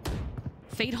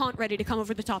 Fade Haunt ready to come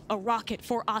over the top. A rocket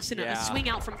for asuna. A swing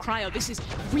out from Cryo. This is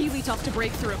really tough to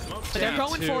break through, but they're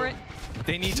going for it.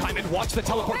 They need time, and watch the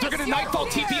teleport. They're gonna Nightfall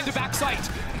TP into backside.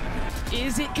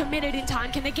 Is it committed in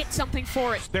time? Can they get something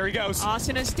for it? There he goes.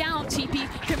 Asuna's down. TP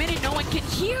committed. No one can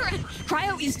hear, and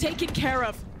Cryo is taken care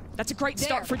of. That's a great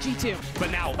start for G2.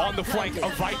 But now on the flank, a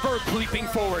Viper creeping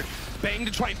forward. Bang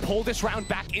to try and pull this round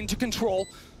back into control.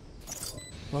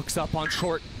 Looks up on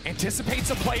short, anticipates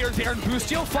a player there, and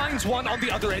Boostio finds one on the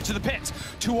other edge of the pit.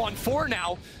 2-on-4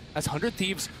 now, as 100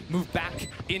 Thieves move back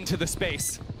into the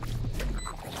space.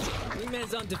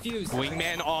 Wingman's on defuse.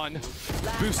 Wingman on.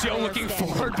 Boostio looking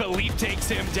forward, but Leap takes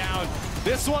him down.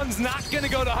 This one's not gonna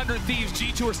go to 100 Thieves.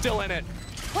 G2 are still in it.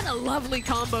 What a lovely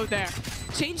combo there.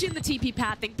 Changing the TP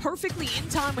pathing perfectly in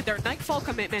time with their Nightfall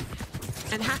commitment.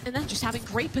 And then just having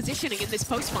great positioning in this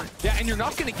post fight. Yeah, and you're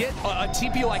not going to get a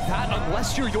TP like that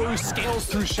unless your Yoru scales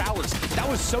through showers. That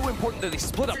was so important that they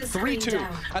split up 3-2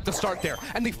 at the start there.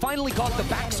 And they finally got the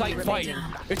backside fight.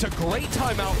 It's a great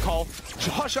timeout call.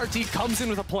 Josh RT comes in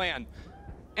with a plan.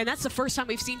 And that's the first time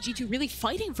we've seen G2 really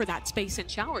fighting for that space in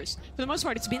showers. For the most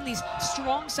part, it's been these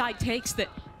strong side takes that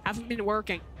haven't been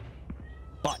working.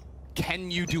 But can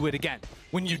you do it again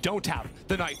when you don't have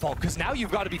the Nightfall? Because now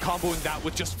you've got to be comboing that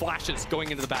with just flashes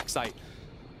going into the backside.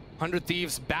 100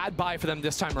 Thieves, bad buy for them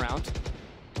this time around.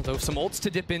 Although some ults to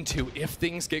dip into if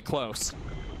things get close.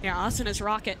 Yeah, asuna's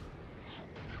rocket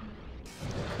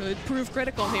could prove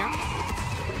critical here.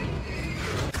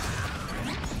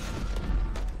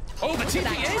 Oh, the TP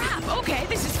in! Okay,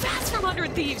 this is fast from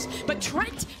 100 Thieves, but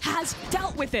Trent has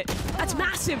dealt with it. That's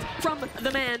massive from the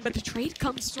man, but the trade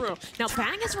comes through. Now,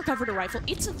 Bang has recovered a rifle.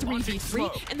 It's a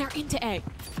 3v3, and they're into A.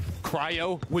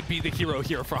 Cryo would be the hero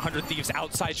here for 100 Thieves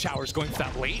outside showers, going for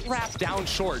that late wrap down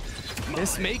short.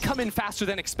 This may come in faster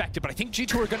than expected, but I think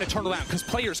G2 are going to turn around because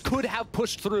players could have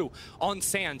pushed through on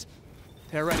sand.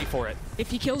 They're ready for it. If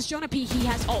he kills Jonah P, he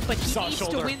has ult, but he needs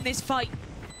to win this fight.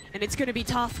 And it's going to be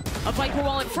tough. A Viper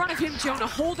wall in front of him, Jonah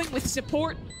holding with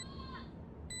support.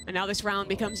 And now this round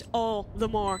becomes all the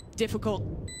more difficult.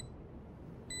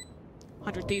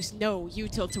 100 Thieves, no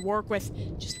util to work with.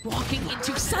 Just walking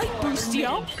into sight,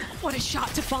 Boostio. What a shot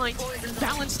to find.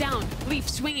 Balance down. Leaf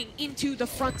swinging into the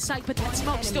front sight, but that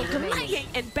smoke still delaying,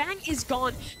 and Bang is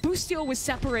gone. Boostio was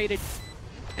separated.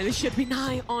 And this should be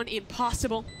nigh on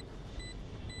impossible.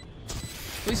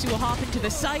 Boostio will hop into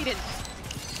the site and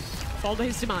fall to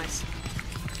his demise.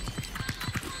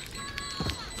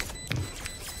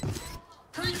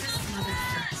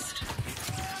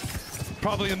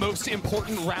 Probably the most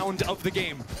important round of the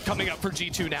game coming up for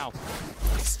G2 now.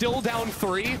 Still down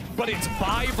 3, but it's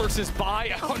buy versus buy.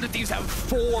 100 Thieves have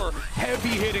 4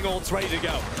 heavy-hitting ults ready to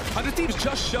go. 100 Thieves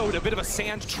just showed a bit of a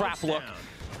sand trap look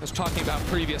I was talking about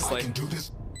previously.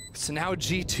 So now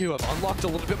G2 have unlocked a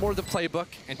little bit more of the playbook,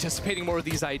 anticipating more of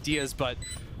these ideas, but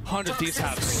 100 Thieves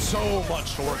have so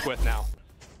much to work with now.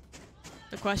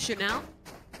 The question now,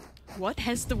 what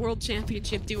has the World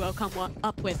Championship duo come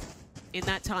up with in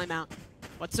that timeout?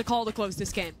 What's the call to close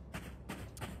this game?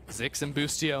 Zix and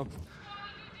Boostio.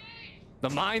 The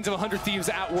minds of 100 Thieves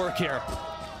at work here.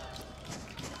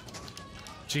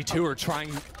 G2 are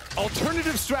trying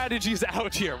alternative strategies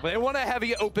out here. They want to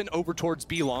heavy open over towards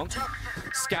B long.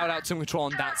 Scout out some control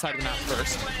on that side of the map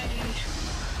first.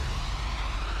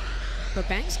 But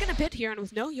Bang's gonna pit here, and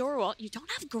with no Yor wall, you don't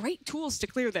have great tools to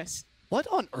clear this. What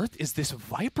on earth is this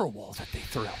Viper wall that they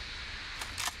threw?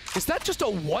 Is that just a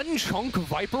one chunk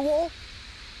Viper wall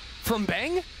from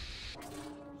Bang?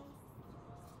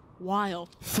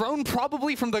 Wild. Thrown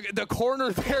probably from the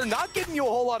corner there, not giving you a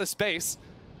whole lot of space.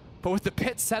 But with the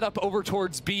pit set up over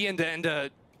towards B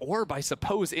and orb, I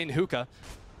suppose, in hookah,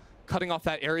 cutting off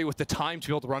that area with the time to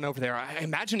be able to run over there. I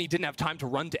imagine he didn't have time to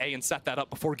run to A and set that up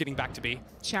before getting back to B.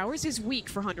 Showers is weak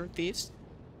for 100 Thieves.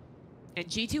 And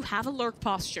G2 have a lurk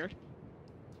postured.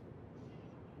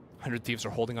 100 Thieves are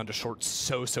holding onto short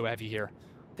so heavy here.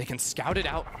 They can scout it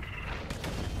out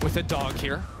with a dog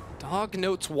here. Dog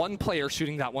notes one player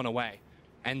shooting that one away.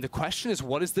 And the question is,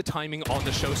 what is the timing on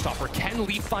the showstopper? Can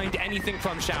Leaf find anything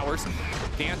from Showers?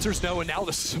 The answer is no, and now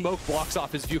the smoke blocks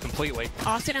off his view completely.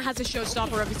 Asuna has a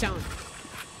showstopper of his own.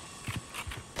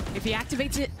 If he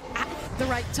activates it at the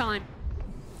right time,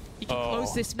 he can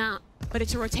close this map. But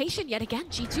it's a rotation yet again,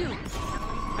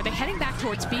 G2. Are they heading back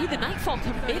towards B? The Nightfall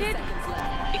committed.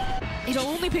 It'll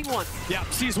only ping one. Yeah,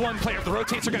 sees one player. The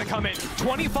rotates are going to come in.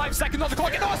 25 seconds on the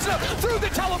clock. And Asuna through the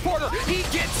teleporter. He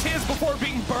gets his before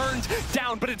being burned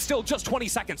down, but it's still just 20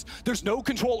 seconds. There's no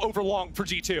control over long for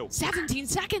G2. 17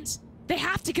 seconds. They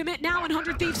have to commit now, and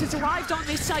 100 Thieves has arrived on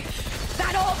this site.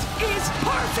 That ult is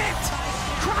perfect!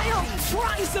 Cryo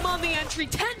fries them on the entry.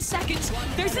 10 seconds.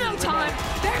 There's no time.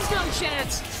 There's no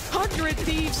chance. 100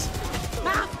 Thieves.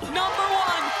 Map number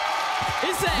 1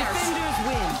 is theirs. Defenders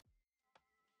win.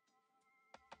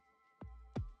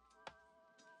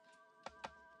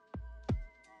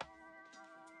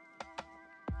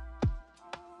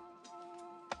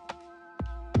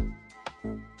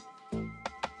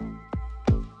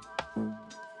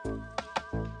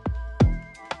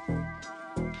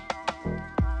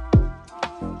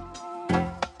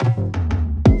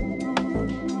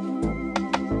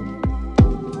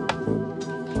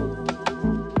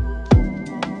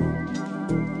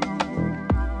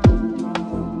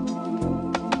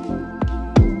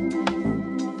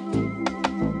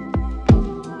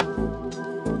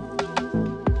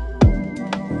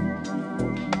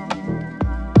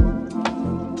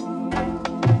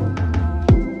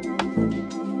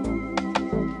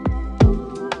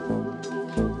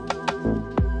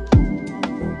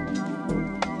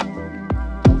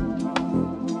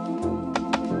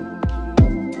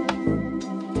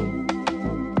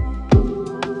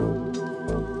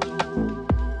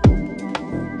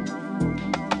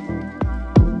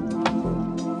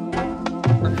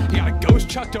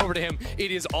 Chucked over to him. It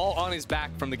is all on his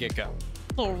back from the get-go.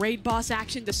 Little raid boss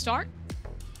action to start.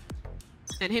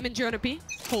 And him and Jonah B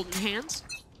holding hands.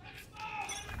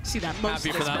 See that most Happy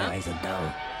of for this that.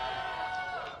 map.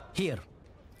 Here.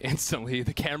 Instantly,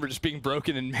 the camera just being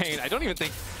broken in main. I don't even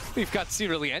think we've got to see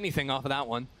really anything off of that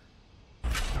one.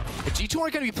 But G2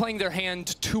 aren't going to be playing their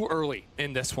hand too early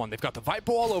in this one. They've got the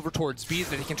Viper wall over towards B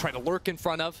that they can try to lurk in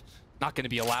front of. Not going to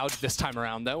be allowed this time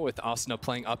around, though, with Asuna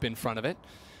playing up in front of it.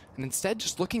 And instead,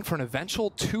 just looking for an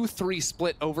eventual 2-3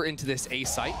 split over into this A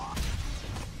site.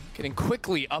 Getting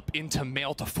quickly up into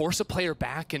mail to force a player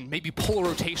back and maybe pull a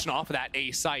rotation off of that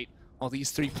A site while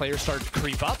these 3 players start to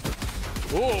creep up.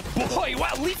 Oh boy,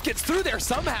 wow, Leaf gets through there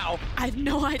somehow. I have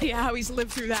no idea how he's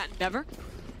lived through that endeavor.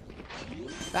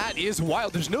 That is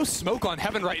wild. There's no smoke on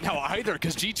Heaven right now either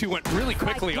because G2 went really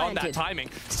quickly on that timing.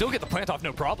 Still get the plant off,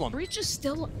 no problem. Breach is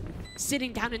still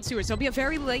sitting down in sewers. There'll be a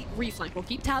very late reflank. We'll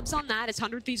keep tabs on that as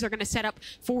 100 Thieves are going to set up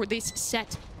for this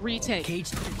set retake.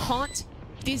 Haunt,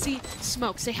 Dizzy,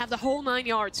 Smokes. They have the whole 9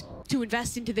 yards to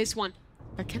invest into this one.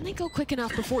 But can they go quick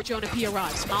enough before Jonah P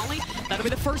arrives? Molly, that'll be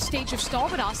the first stage of stall,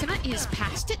 but Asuna is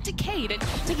past it to Cade and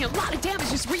taking a lot of damage.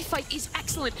 This refight is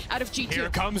excellent out of G2. Here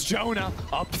comes Jonah,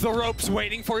 up the ropes,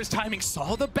 waiting for his timing.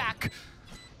 Saw the back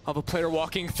of a player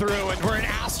walking through, and we're in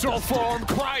astral form.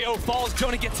 Cryo falls,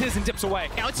 Jonah gets his and dips away.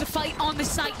 Now it's a fight on the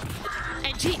site,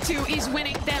 and G2 is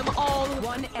winning them all.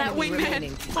 That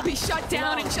wingman will be shut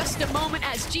down in just a moment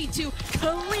as G2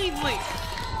 cleanly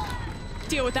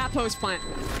deal with that post plant.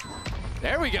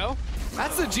 There we go.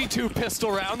 That's the G2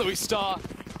 pistol round that we saw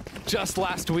just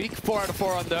last week. 4 out of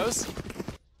 4 on those.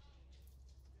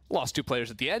 Lost 2 players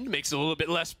at the end. Makes it a little bit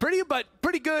less pretty, but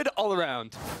pretty good all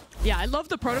around. Yeah, I love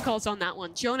the protocols on that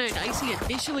one. Jonah and Icy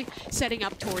initially setting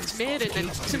up towards mid, and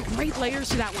then some great layers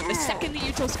to that one. The second the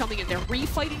neutral's coming in, they're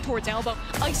refighting towards elbow,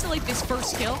 isolate this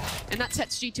first kill, and that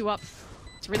sets G2 up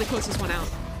to really close this one out.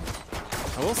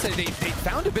 I will say they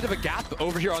found a bit of a gap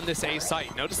over here on this A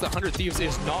site. Notice the 100 Thieves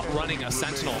is not running a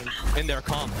Sentinel in their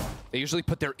comp. They usually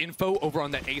put their info over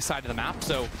on that A side of the map,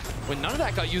 so when none of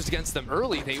that got used against them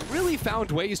early, they really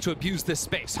found ways to abuse this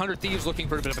space. 100 Thieves looking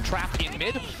for a bit of a trap in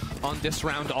mid on this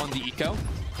round on the eco.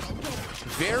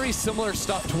 Very similar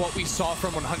stuff to what we saw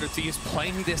from 100 Thieves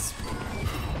playing this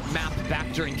map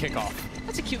back during kickoff.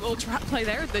 That's a cute little trap play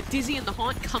there. The Dizzy and the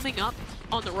Haunt coming up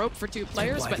on the rope for 2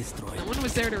 players, but no one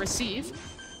was there to receive.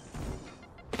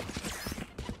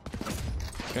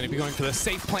 Going to be going for the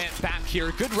safe plant back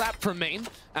here. Good wrap from main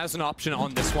as an option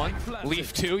on this one.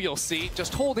 Leaf 2, you'll see,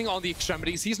 just holding on the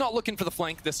extremities. He's not looking for the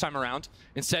flank this time around.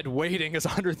 Instead, waiting as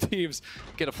 100 Thieves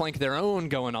get a flank of their own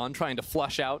going on, trying to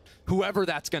flush out whoever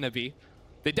that's going to be.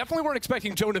 They definitely weren't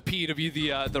expecting Jonah P to be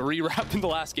the re-wrap in the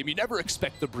last game. You never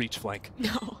expect the breach flank.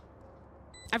 No.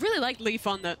 I've really liked Leaf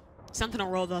on the Sentinel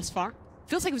role thus far.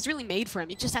 Feels like it was really made for him.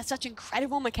 He just has such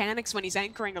incredible mechanics when he's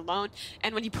anchoring alone,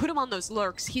 and when you put him on those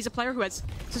lurks, he's a player who has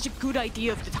such a good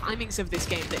idea of the timings of this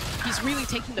game that he's really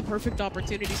taking the perfect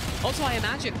opportunities. Also, I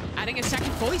imagine adding a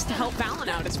second voice to help VALORANT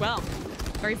out as well.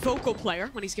 Very vocal player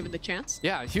when he's given the chance.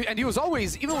 Yeah, and he was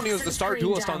always, even when he was the star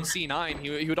duelist on C9,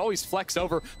 he would always flex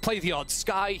over, play the odd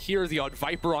Sky here, the odd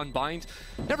Viper on Bind.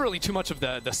 Never really too much of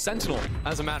the Sentinel,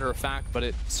 as a matter of fact, but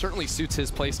it certainly suits his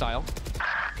playstyle.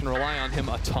 Can rely on him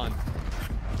a ton.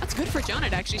 That's good for Jonah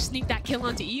to actually sneak that kill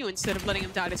onto EU instead of letting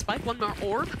him die to Spike. One more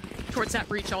orb towards that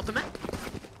breach ultimate.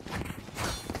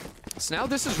 So now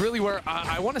this is really where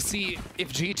I want to see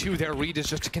if G2, their read is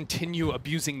just to continue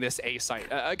abusing this A site.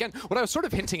 Again, what I was sort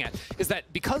of hinting at is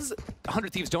that because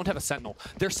 100 Thieves don't have a Sentinel,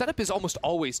 their setup is almost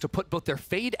always to put both their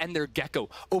Fade and their Gecko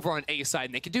over on A side.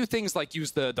 And they can do things like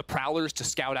use the Prowlers to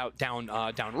scout out down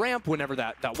ramp whenever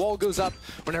that wall goes up,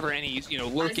 whenever any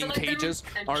lurking cages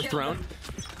are thrown.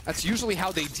 That's usually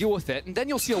how they deal with it. And then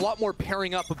you'll see a lot more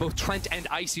pairing up of both Trent and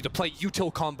Icy to play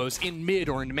util combos in mid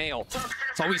or in male.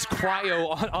 It's always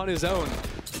Cryo on his own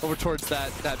over towards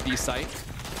that B site.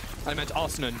 I meant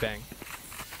asuna and Bang.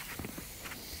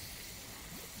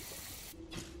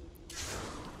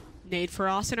 Nade for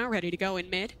asuna, ready to go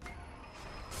in mid.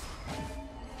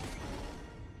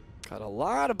 Got a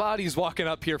lot of bodies walking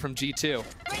up here from G2.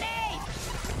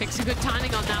 Picks a good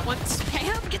timing on that one.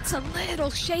 Spam gets a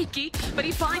little shaky, but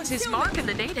he finds his mark in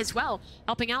the nade as well,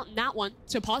 helping out in that one.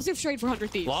 So positive trade for 100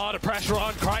 Thieves. A lot of pressure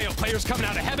on Cryo. Players coming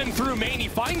out of heaven through main. He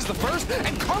finds the first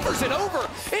and covers it over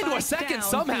into a second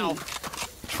somehow.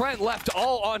 Trent left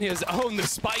all on his own. The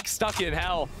Spike stuck in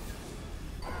hell.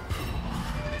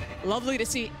 Lovely to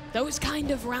see those kind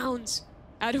of rounds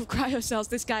out of Cryo cells.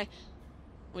 This guy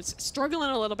was struggling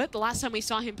a little bit the last time we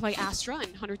saw him play Astra in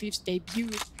 100 Thieves' debut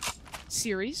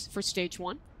series for stage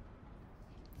 1.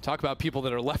 Talk about people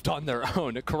that are left on their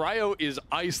own. Cryo is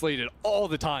isolated all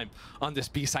the time on this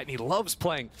B site, and he loves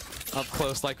playing up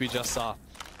close like we just saw.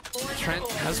 Trent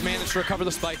has managed to recover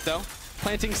the spike though,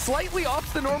 planting slightly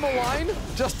off the normal line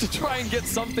just to try and get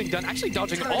something done. Actually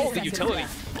dodging all the utility.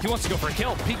 He wants to go for a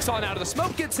kill. Peeks on out of the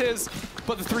smoke, gets his,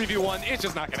 but the 3v1, it's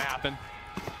just not gonna happen.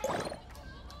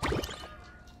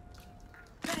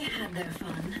 They had their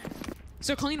fun.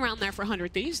 So clean round there for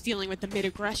 100 Thieves, dealing with the mid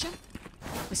aggression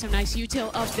with some nice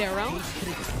util of their own.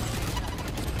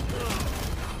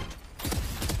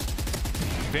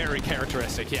 Very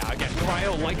characteristic, yeah. Again,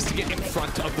 Cryo likes to get in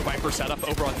front of the Viper setup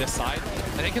over on this side,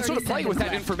 and they can sort of play with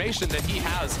that information that he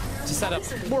has to set up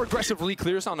more aggressive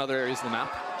re-clears on other areas of the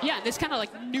map. Yeah, and this kind of like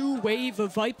new wave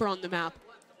of Viper on the map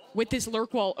with this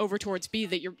lurk wall over towards B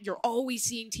that you're always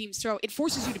seeing teams throw. It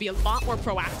forces you to be a lot more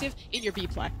proactive in your B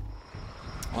play.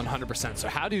 100%. So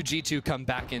how do G2 come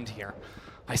back into here?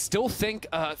 I still think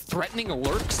threatening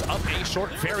lurks up A short,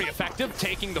 very effective.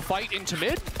 Taking the fight into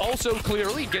mid, also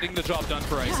clearly getting the job done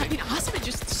for Icy. Yeah, I mean, asuna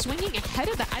just swinging ahead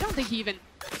of that. I don't think he even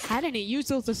had any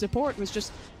utils to support, was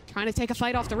just trying to take a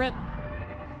fight off the rip.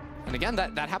 And again,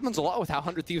 that happens a lot with how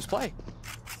 100 Thieves play.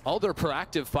 All their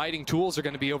proactive fighting tools are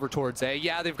going to be over towards A.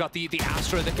 Yeah, they've got the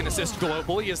Astra that can assist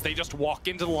globally as they just walk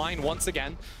into the line once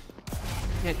again.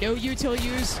 Yeah, no util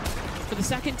use for the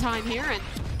second time here, and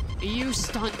EU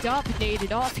stunned up,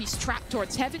 naded off. He's trapped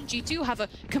towards heaven. G2 have a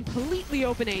completely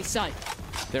open A site.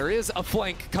 There is a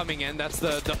flank coming in. That's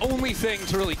the only thing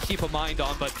to really keep a mind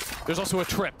on, but there's also a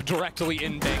trip directly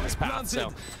in Bang's path,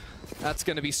 so that's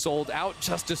going to be sold out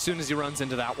just as soon as he runs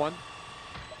into that one.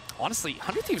 Honestly,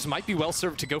 100 Thieves might be well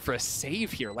served to go for a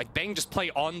save here. Like, Bang just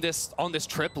play on this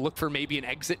trip, look for maybe an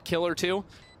exit kill or two.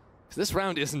 This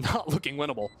round is not looking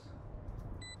winnable.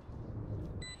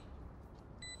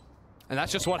 And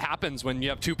that's just what happens when you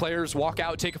have two players walk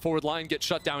out, take a forward line, get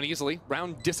shut down easily.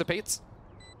 Round dissipates.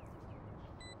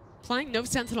 Playing no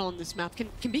sentinel on this map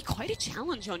can be quite a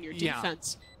challenge on your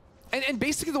defense. And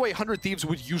basically the way 100 Thieves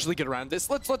would usually get around this,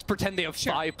 let's pretend they have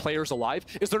 5 players alive,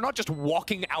 is they're not just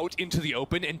walking out into the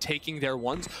open and taking their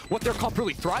ones. What their comp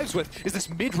really thrives with is this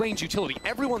mid-range utility.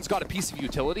 Everyone's got a piece of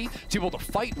utility to be able to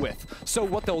fight with. So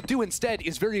what they'll do instead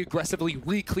is very aggressively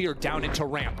re-clear down into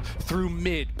ramp, through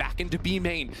mid, back into B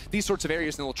main, these sorts of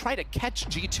areas, and they'll try to catch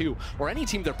G2 or any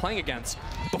team they're playing against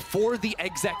before the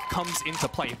exec comes into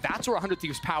play. That's where 100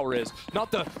 Thieves' power is,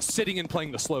 not the sitting and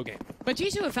playing the slow game. But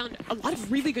G2 have found a lot of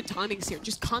really good timings here,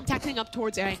 just contacting up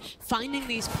towards A, finding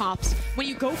these pops. When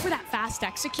you go for that fast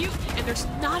execute, and there's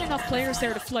not enough players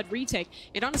there to flood retake,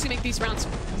 it honestly makes these rounds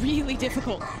really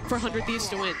difficult for 100 Thieves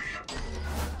to win.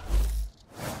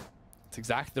 It's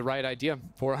exactly the right idea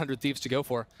for 100 Thieves to go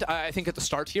for. I think at the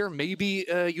start here, maybe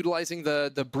utilizing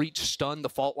the breach stun, the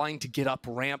fault line to get up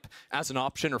ramp as an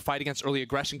option or fight against early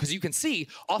aggression, because you can see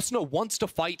Asuna wants to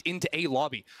fight into A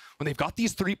lobby. When they've got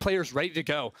these 3 players ready to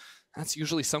go, that's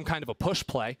usually some kind of a push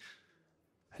play.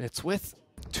 And it's with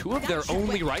 2 of their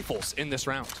only rifles in this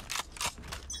round.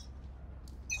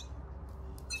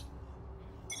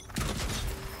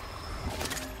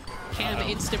 Cam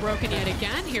insta-broken yet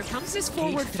again. Here comes this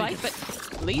forward fight,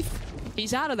 but Leaf,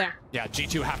 he's out of there. Yeah,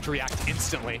 G2 have to react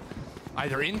instantly.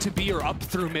 Either into B or up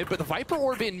through mid, but the Viper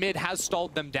orb in mid has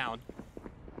stalled them down.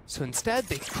 So instead,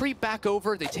 they creep back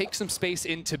over, they take some space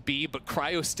into B, but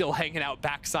Cryo's still hanging out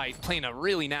backside, playing a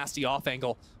really nasty off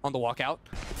angle on the walkout.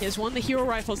 He has won the hero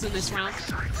rifles in this round.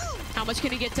 How much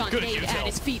can he get done? Good Nade util. at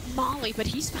his feet. Molly, but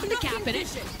he's found a gap in it.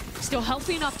 Still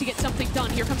healthy enough to get something done.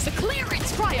 Here comes the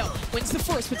clearance. Cryo wins the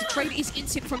first, but the trade is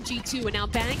instant from G2. And now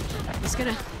Bang is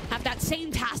going to have that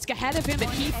same task ahead of him, and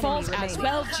he falls as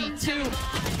well. G2,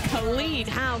 clean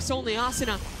house, only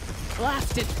Asuna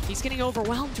left, and he's getting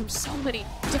overwhelmed from so many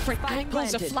different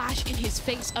angles. A flash in his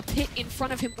face, a pit in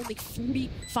front of him, only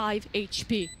 45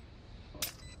 HP.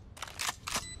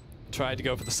 Tried to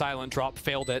go for the silent drop,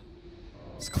 failed it.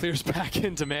 Just clears back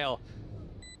into mail.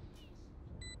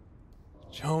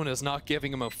 Jonah's not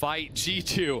giving him a fight.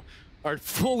 G2 are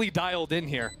fully dialed in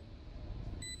here,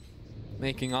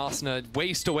 making Asuna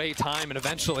waste away time and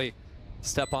eventually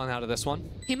step on out of this one.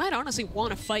 He might honestly want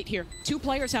to fight here. 2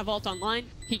 players have ult online.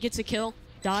 He gets a kill,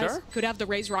 dies. Sure. Could have the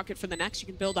raise rocket for the next. You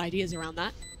can build ideas around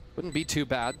that. Wouldn't be too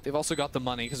bad. They've also got the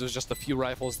money because it was just the few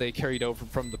rifles they carried over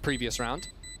from the previous round.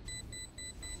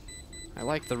 I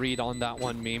like the read on that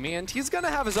one, Mimi, and he's gonna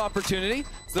have his opportunity.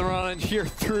 So they're on here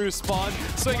through spawn,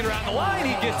 swinging around the line,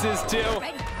 he gets his 2,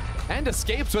 and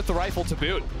escapes with the rifle to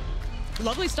boot.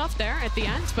 Lovely stuff there at the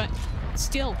end, but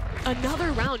still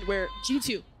another round where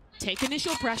G2 take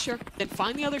initial pressure, then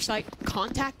find the other site,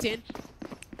 contact in,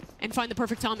 and find the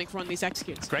perfect timing for one of these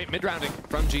executes. Great mid-rounding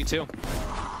from G2.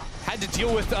 Had to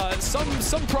deal with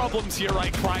some problems here,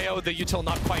 right? Cryo, the util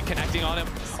not quite connecting on him.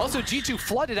 Also, G2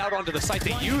 flooded out onto the site.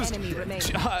 They used,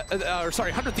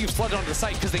 100 Thieves flooded onto the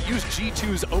site because they used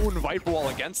G2's own Viper Wall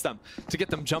against them to get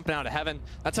them jumping out of heaven.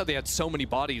 That's how they had so many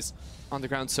bodies on the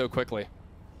ground so quickly.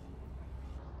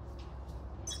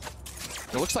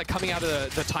 It looks like coming out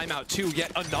of the timeout too,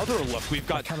 yet another look. We've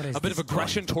got a bit of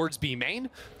aggression towards B main.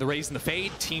 The Raze and the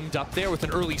Fade teamed up there with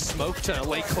an early smoke to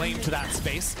lay claim to that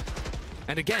space.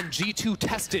 And again, G2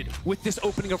 tested with this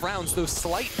opening of rounds, those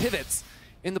slight pivots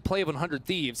in the play of 100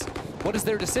 Thieves. What is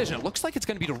their decision? It looks like it's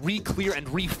going to be to re-clear and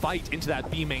re-fight into that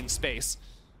B main space,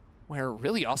 where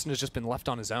really Austin has just been left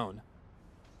on his own.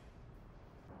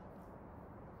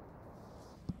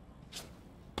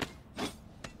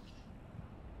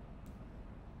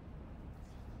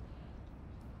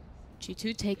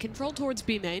 G2 take control towards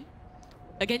B main.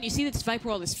 Again, you see that this Viper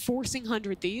Wall is forcing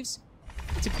 100 Thieves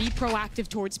to be proactive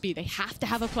towards B. They have to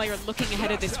have a player looking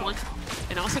ahead of this one.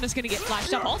 And Asuna's going to get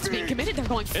flashed up. Ult's being committed. They're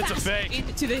going fast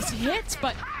into this hit,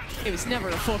 but it was never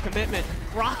a full commitment.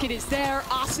 Rocket is there.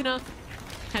 Asuna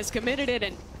has committed it,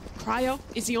 and Cryo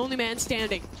is the only man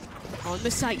standing on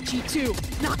the site.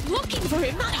 G2 not looking for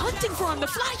him, not hunting for him. The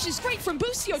flash is straight from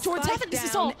Busio towards heaven. This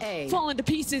is all falling to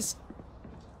pieces.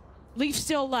 Leaf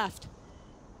still left.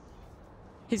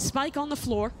 His spike on the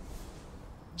floor.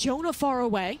 Jonah far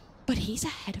away. But he's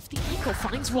ahead of the eagle,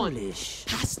 finds one.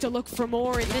 Has to look for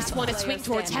more in this one. A swing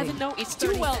towards heaven, though. It's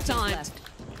too well timed.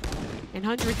 And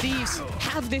 100 Thieves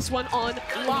have this one on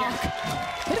lock.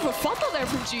 Bit of a fumble there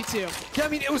from G2. Yeah, I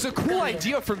mean, it was a cool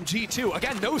idea from G2.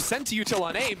 Again, no senti util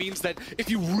on A means that if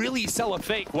you really sell a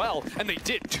fake well, and they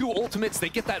did 2 ultimates, they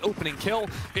get that opening kill.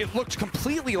 It looked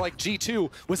completely like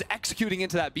G2 was executing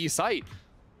into that B site.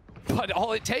 But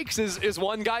all it takes is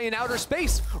one guy in outer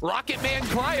space. Rocket Man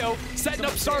Cryo setting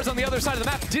up stars on the other side of the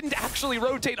map. Didn't actually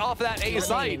rotate off that A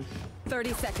site.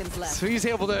 30 seconds left. So he's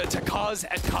able to cause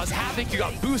havoc. You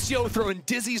got Busio throwing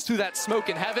dizzies through that smoke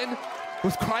in heaven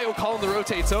with Cryo calling the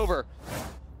rotates over.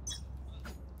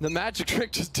 The magic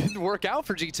trick just didn't work out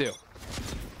for G2.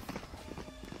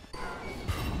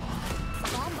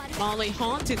 Molly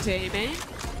haunted to aim, eh?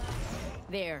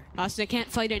 There. Asuna can't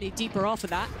fight any deeper off of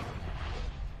that.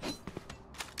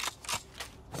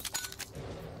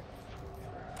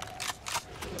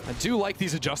 I do like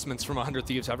these adjustments from 100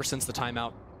 Thieves ever since the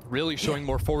timeout. Really showing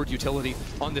more forward utility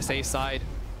on this A side.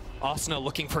 Asuna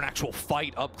looking for an actual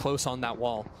fight up close on that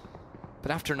wall.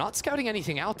 But after not scouting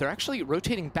anything out, they're actually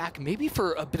rotating back maybe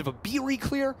for a bit of a B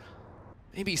re-clear.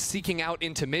 Maybe seeking out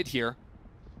into mid here.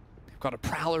 They've got a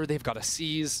Prowler, they've got a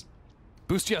Seize.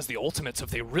 Boosty has the ultimate, so if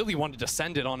they really wanted to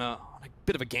send it on a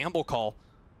bit of a gamble call,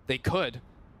 they could.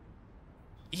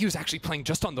 EU's actually playing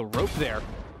just on the rope there.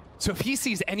 So if he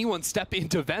sees anyone step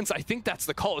into vents, I think that's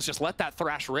the call, is just let that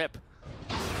Thrash rip.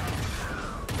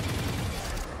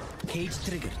 Cage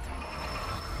triggered.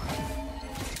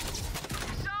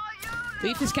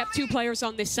 Leaf has kept 2 players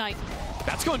on this site.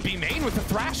 That's going B main with the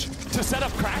Thrash to set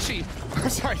up Crashy.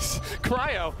 Sorry,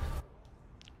 Cryo.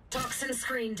 Toxin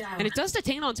screen down. And it does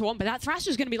detain onto 1, but that Thrash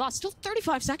is going to be lost. Still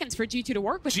 35 seconds for G2 to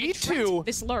work with. G2,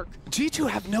 this lurk. G2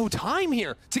 have no time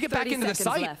here to get back into the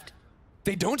site. Left.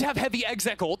 They don't have heavy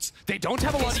exec ults. They don't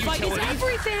have a lot of Fight is utility.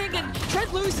 everything, and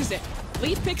Trent loses it.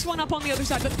 Leaf picks one up on the other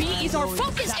side, but B is our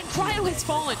focus, and Cryo has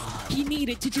fallen. He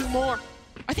needed to do more.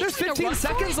 There's 15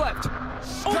 seconds left.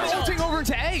 Oh, they're ulting over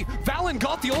into A. Valen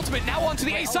got the ultimate, now onto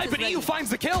the A side, but EU finds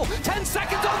the kill. 10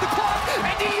 seconds on the clock,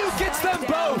 and EU gets them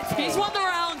both. He's won the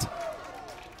round.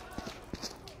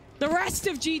 The rest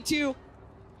of G2,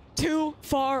 too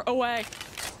far away.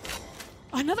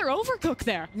 Another overcook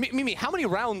there. Mimi, how many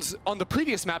rounds on the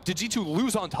previous map did G2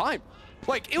 lose on time?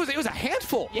 Like, it was a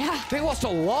handful. Yeah. They lost a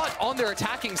lot on their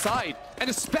attacking side, and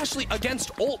especially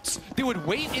against ults. They would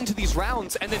wait into these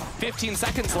rounds, and then 15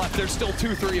 seconds left, there's still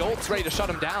 2-3 ults ready to shut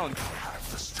them down.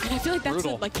 And I feel like that's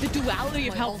the duality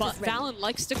of how Valen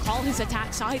likes to call his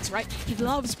attack sides, right? He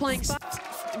loves playing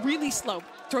really slow,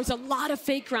 throws a lot of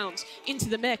fake rounds into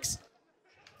the mix.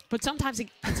 But sometimes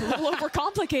it's a little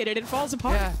overcomplicated and falls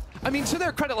apart. Yeah. I mean, to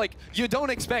their credit, like, you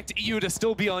don't expect EU to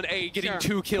still be on A getting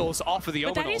 2 kills off of the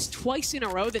Omenal. But that is twice in a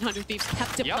row that 100 Thieves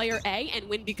kept a player A and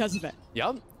win because of it.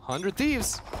 Yep, 100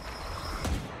 Thieves.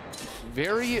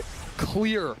 Very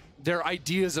clear, their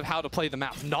ideas of how to play the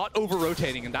map, not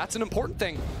over-rotating, and that's an important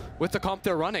thing with the comp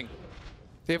they're running.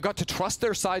 They've got to trust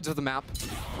their sides of the map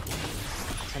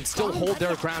and still hold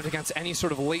their ground against any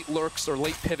sort of late lurks or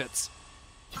late pivots.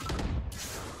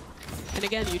 And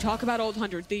again, you talk about old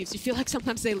 100 Thieves, you feel like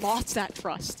sometimes they lost that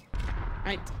trust,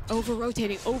 right?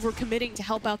 Over-rotating, over-committing to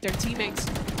help out their teammates.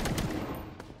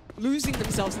 Losing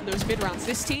themselves in those mid-rounds.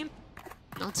 This team,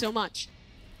 not so much.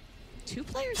 2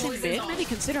 players in mid, maybe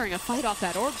considering a fight off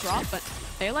that orb drop, but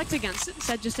they elect against it and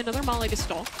said just another molly to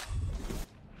stall.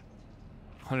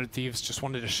 100 Thieves just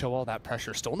wanted to show all that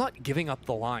pressure, still not giving up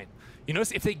the line. You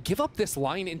notice if they give up this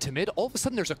line into mid, all of a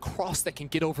sudden there's a cross that can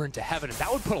get over into heaven, and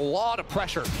that would put a lot of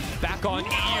pressure back on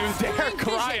EU there,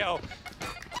 Cryo.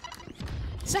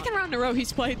 Second round in a row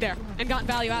he's played there and gotten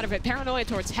value out of it. Paranoia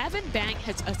towards heaven, Bang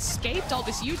has escaped. All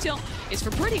this util is for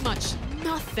pretty much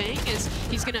nothing, as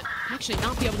he's gonna actually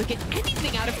not be able to get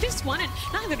anything out of this one, and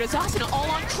neither does Asuna. All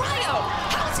on Cryo.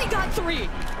 How's he got 3?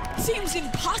 Seems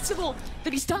impossible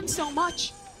that he's done so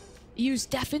much. Use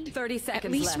deafened 30 seconds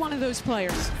at least left. one of those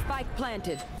players. Spike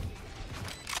planted.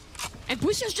 And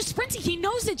Busho's just sprinting. He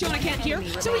knows that Jonah can't hear,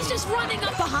 so he's just running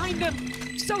up behind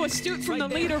him. So astute from the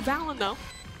leader, Valen, though.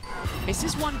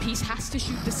 Misses one piece, has to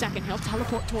shoot the second. He'll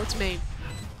teleport towards main.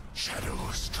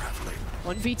 Shadows traveling.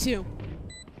 1v2.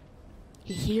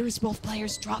 He hears both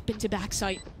players drop into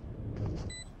backside.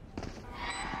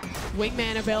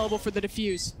 Wingman available for the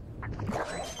defuse.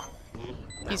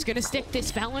 He's gonna stick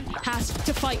this. Valen has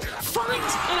to fight.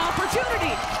 Finds an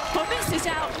opportunity, but misses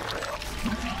out.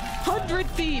 100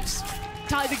 Thieves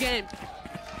tie the game.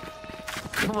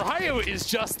 Cryo is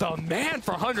just the man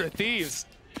for 100 Thieves.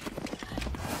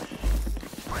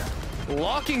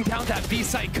 Locking down that B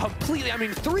site completely. I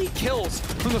mean, 3 kills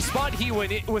from the spot he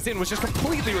was in was just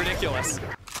completely ridiculous.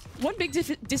 One big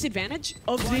disadvantage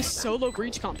of this solo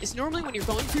breach comp is normally when you're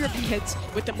going for your B hits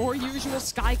with the more usual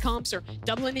sky comps or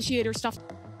double initiator stuff.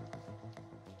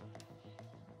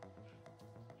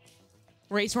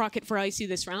 Raise rocket for Icy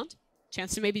this round.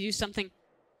 Chance to maybe do something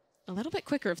a little bit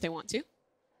quicker if they want to.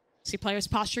 See players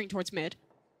posturing towards mid.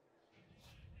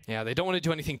 Yeah, they don't want to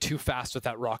do anything too fast with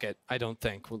that rocket, I don't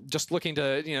think. We're just looking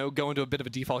to, go into a bit of a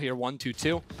default here,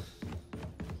 1-2-2.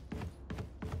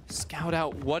 scout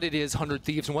out what it is 100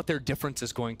 Thieves and what their difference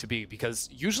is going to be, because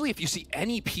usually if you see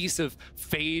any piece of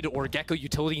Fade or Gecko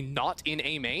utility not in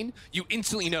A main, you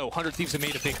instantly know 100 Thieves have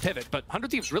made a big pivot, but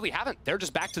 100 Thieves really haven't. They're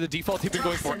just back to the default they've been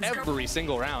going for every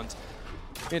single round.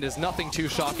 It is nothing too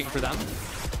shocking for them.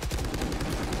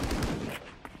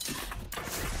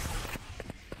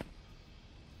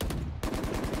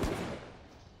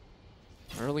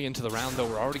 Early into the round though,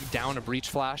 we're already down a breach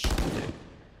flash.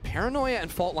 Paranoia and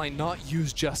Fault Line not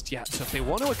used just yet, so if they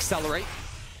want to accelerate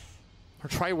or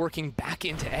try working back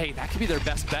into A, that could be their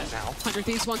best bet now. 100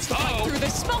 Thieves wants to fight through the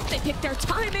smoke. They pick their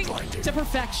timing to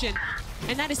perfection.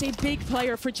 And that is a big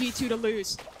player for G2 to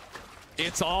lose.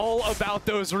 It's all about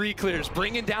those re-clears,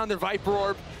 bringing down their Viper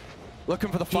Orb, looking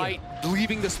for the fight,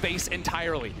 leaving the space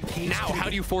entirely. Now, how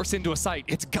do you force into a site?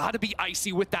 It's got to be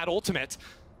Icy with that ultimate.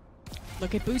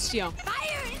 Look at Boostio.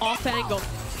 Off angle.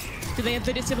 Do they have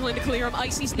the discipline to clear him?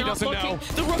 Icy's not looking.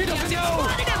 The rookie hasn't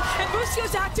spotted him, and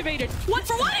Boostio's activated.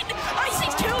 1-for-1!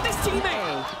 Icy's killed his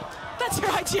teammate! That's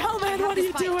right, Gelman, what are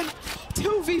you doing?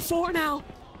 2v4 now.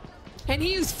 And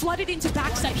he is flooded into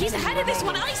backside. He's ahead of this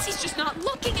one. Icy's just not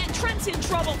looking, and Trent's in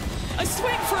trouble. A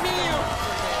swing from EU.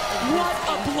 What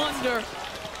a blunder.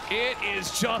 It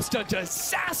is just a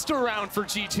disaster round for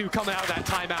G2 coming out of that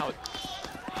timeout.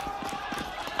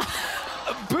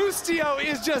 Boostio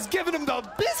is just giving him the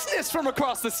business from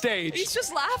across the stage. He's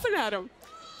just laughing at him.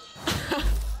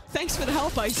 Thanks for the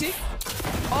help, Icy.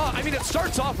 I mean, it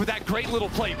starts off with that great little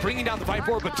play, bringing down the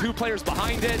Viper Orb, but 2 players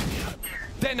behind it.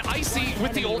 Then Icy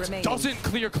with the ult doesn't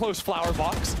clear close flower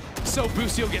box, so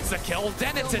Boostio gets the kill.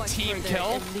 Then it's a team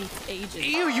kill.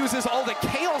 EU uses all the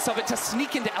chaos of it to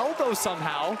sneak into elbow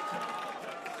somehow.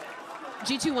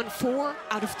 G2 won 4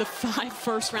 out of the 5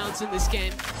 first rounds in this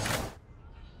game.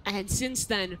 And since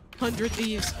then, 100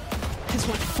 Thieves has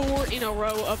won 4 in a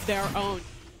row of their own.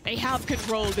 They have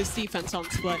controlled this defense on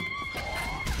split.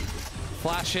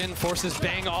 Flash in, forces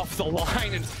Bang off the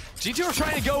line, and G2 are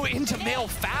trying to go into mail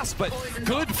fast, but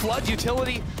good flood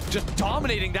utility, just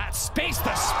dominating that space.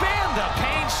 The spam, the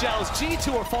pain shells,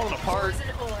 G2 are falling apart.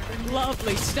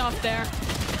 Lovely stuff there.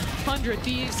 100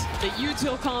 Thieves, the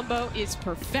util combo is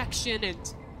perfection,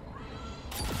 and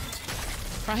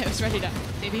Cryo's ready to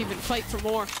maybe even fight for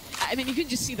more. I mean, you can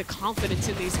just see the confidence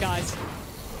in these guys.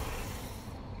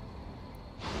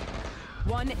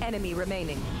 1 enemy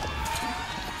remaining.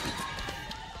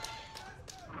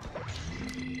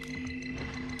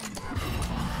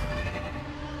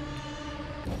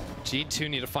 G2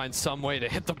 need to find some way to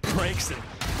hit the brakes and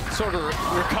sort of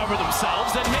recover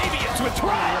themselves, and maybe it's with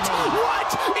Trent!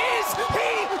 What is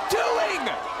he doing?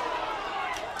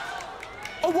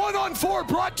 A 1-on-4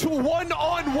 brought to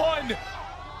 1-on-1.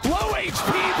 Low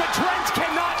HP, but Trent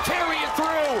cannot carry it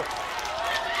through.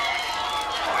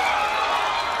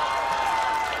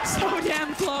 So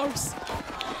damn close.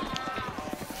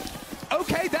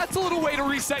 Okay, that's a little way to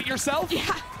reset yourself.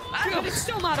 Yeah, but it's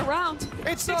still not around.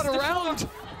 It's not around,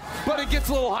 but it gets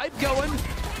a little hype going.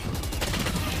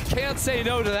 Can't say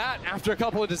no to that after a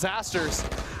couple of disasters.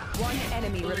 1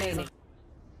 enemy remaining.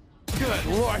 Good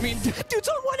lord, I mean, dude's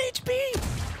on 1 HP.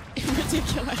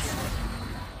 Ridiculous.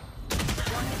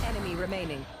 1 enemy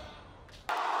remaining.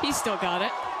 He still got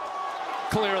it.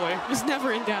 Clearly. Was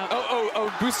never in doubt.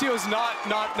 Oh, Boostio's not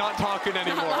talking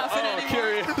anymore. laughing anymore.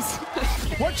 Curious.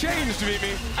 What changed,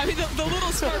 Mimi? I mean, the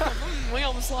little sparkle, we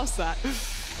almost lost that.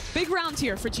 Big round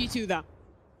here for G2, though.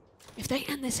 If they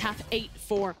end this half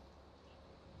 8-4,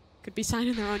 could be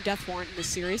signing their own death warrant in this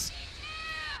series.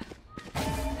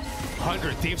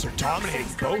 100 Thieves are dominating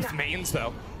both mains,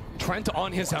 though. Trent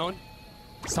on his own.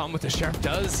 Some with the Sheriff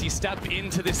does. He step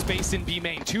into this space in B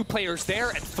main. 2 players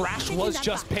there, and Thrash was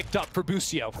just picked up for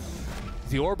Boostio.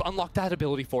 The Orb unlocked that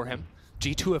ability for him.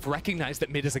 G2 have recognized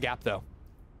that mid is a gap, though.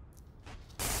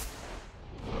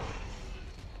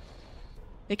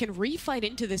 They can refight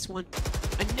into this one.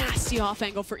 A nasty off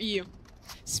angle for EU.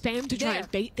 Spam to try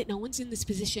and bait that no one's in this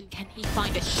position. Can he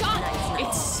find a shot?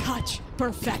 It's such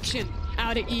perfection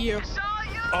out of EU.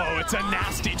 Oh, it's a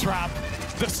nasty trap.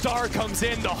 The star comes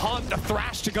in to haunt the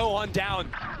Thrash to go on down.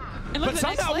 And look,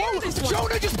 But somehow,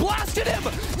 Jonah just blasted him!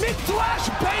 Mid-Thrash,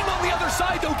 Bang on the other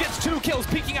side, though, gets 2 kills,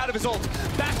 peeking out of his ult.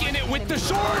 Back in it with the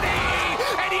shorty!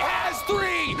 And he has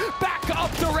 3! Back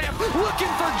up the ramp, looking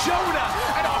for Jonah!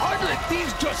 And 100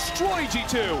 Thieves destroy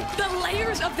G2! The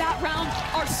layers of that round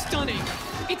are stunning.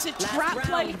 It's a trap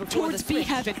play towards B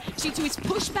Heaven. G2 is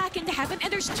pushed back into Heaven,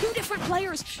 and there's 2 different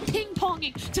players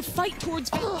ping-ponging to fight towards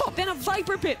B. Then a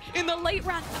Viper Pit in the late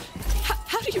round.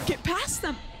 How do you get past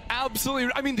them? Absolutely.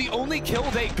 I mean, the only kill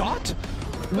they got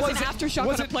was an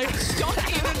aftershock on a player stuck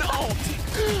in an ult.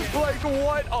 Like,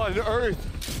 what on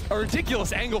earth? A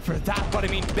ridiculous angle for that, but I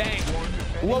mean, bang.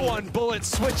 Low on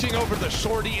bullets, switching over the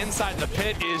shorty inside the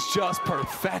pit is just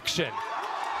perfection.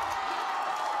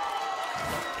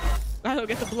 That'll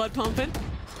get the blood pumping.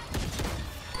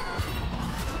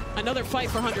 Another fight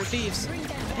for 100 Thieves.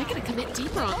 They're gonna commit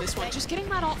deeper on this one. Just getting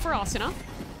that ult for Asuna.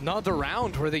 Another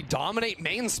round where they dominate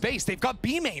main space. They've got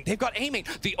B main, they've got A main.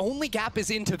 The only gap is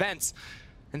into vents.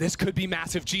 And this could be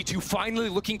massive. G2 finally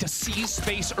looking to seize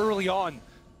space early on.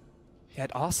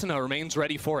 Yet Asuna remains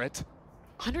ready for it.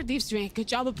 100 Thieves doing a good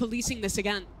job of policing this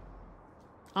again.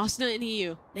 Asuna and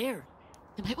EU. There.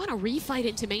 They might want to refight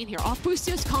into main here. Off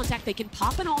boosters contact, they can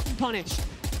pop an ult and punish.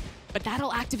 But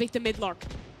that'll activate the mid lurk.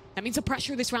 That means the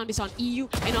pressure this round is on EU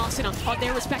and Asuna on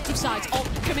their respective sides. Ult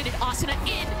committed, Asuna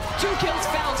in. 2 kills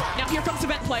found. Now here comes the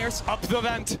vent players. Up the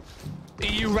vent.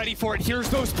 EU ready for it. Here's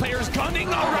those players gunning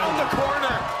around the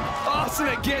corner.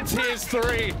 Asuna gets his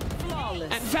 3.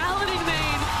 Flawless. And Valen in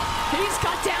main, he's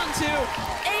cut down to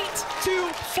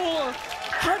 8-4.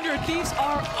 100 Thieves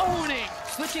are owning.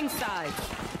 Switching sides.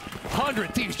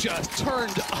 100 Thieves just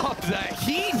turned up the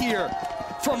heat here.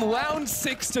 From round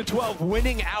 6 to 12,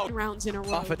 winning out Rounds in a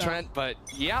row. off of Trent, but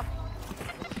yeah,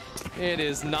 it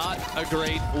is not a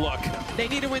great look. They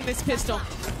need to win this pistol.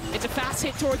 It's a fast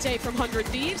hit towards A from 100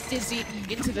 Thieves. Dizzy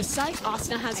into the site.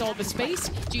 Asuna has all the space.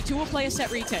 G2 will play a set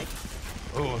retake.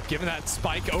 Ooh, giving that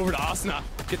spike over to Asuna.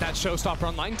 Get that showstopper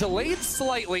online. Delayed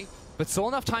slightly, but still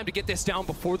enough time to get this down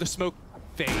before the smoke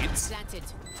fades. Planted.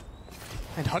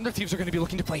 And 100 Thieves are going to be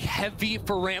looking to play heavy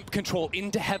for ramp control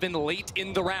into heaven late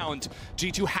in the round.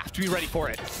 G2 have to be ready for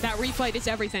it. That refight is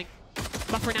everything.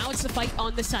 But for now, it's the fight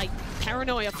on the site.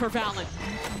 Paranoia for Valen.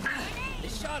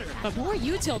 But more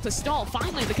util to stall.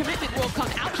 Finally, the commitment will come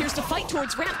out. Here's the fight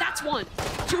towards ramp. That's 1.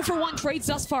 2 for 1 trades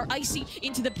thus far. Icy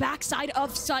into the backside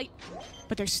of site.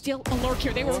 But there's still a lurk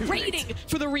here. They were waiting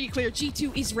for the re-clear.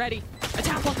 G2 is ready. A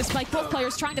tap on the spike. Both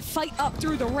players trying to fight up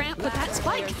through the ramp, but that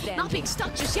spike not being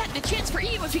stuck just yet. And a chance for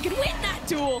EU if he can win that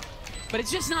duel. But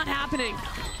it's just not happening.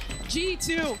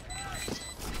 G2,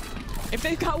 if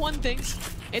they've got one thing,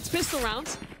 it's pistol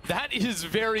rounds. That is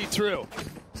very true.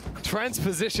 Trent's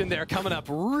position there coming up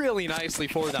really nicely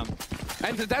for them.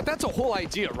 And that's a whole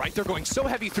idea, right? They're going so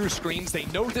heavy through screens, they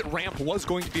know that ramp was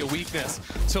going to be a weakness.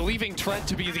 So leaving Trent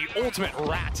to be the ultimate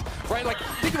rat, right? Like,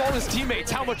 think of all his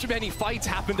teammates, how many fights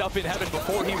happened up in heaven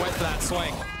before he went for that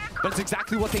swing. But it's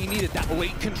exactly what they needed, that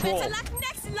late control.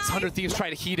 100 Thieves try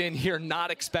to heat in here,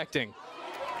 not expecting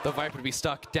the Viper to be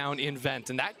stuck down in vent,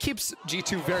 and that keeps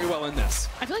G2 very well in this.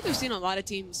 I feel like we've seen a lot of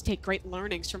teams take great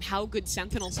learnings from how good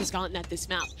Sentinels has gotten at this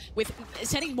map, with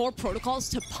setting more protocols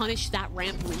to punish that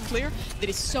ramp re-clear that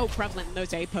is so prevalent in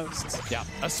those A posts. Yeah,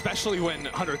 especially when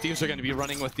 100 Thieves are going to be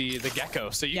running with the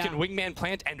Gecko, so you can wingman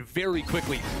plant and very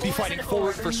quickly be fighting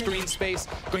forward for screen space,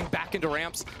 going back into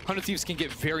ramps. 100 Thieves can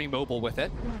get very mobile with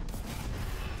it.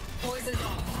 Poised.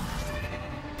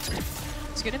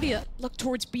 It's going to be a look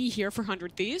towards B here for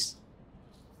 100 Thieves.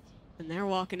 And they're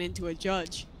walking into a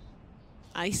judge.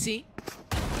 Icy.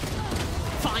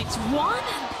 Finds 1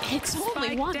 and hits only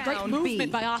Spike 1. Great down, movement B.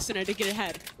 by Asuna to get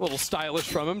ahead. A little stylish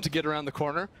from him to get around the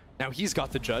corner. Now he's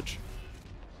got the judge.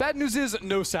 Bad news is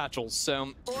no satchels,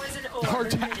 so Poison orb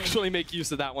hard to emitting. actually make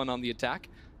use of that one on the attack.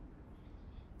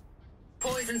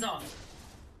 Poison's off.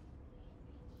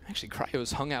 Actually,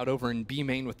 Cryo's hung out over in B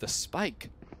main with the spike.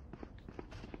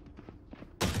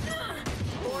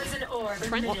 Poison orb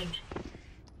Trent- emitting.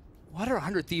 What are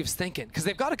 100 Thieves thinking? Because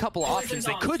they've got a couple of options.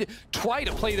 They could try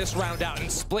to play this round out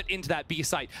and split into that B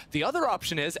site. The other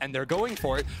option is, and they're going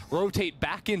for it, rotate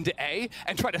back into A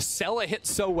and try to sell a hit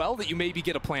so well that you maybe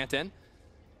get a plant in.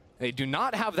 They do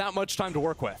not have that much time to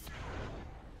work with.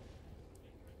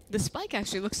 The spike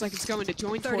actually looks like it's going to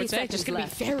join 30 towards A. Just seconds going to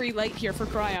left. be very late here for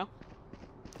Cryo.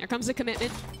 Here comes the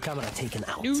commitment. Camera taken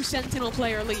out. New Sentinel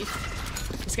player Leaf.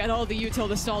 He's got all the util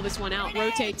to stall this one out.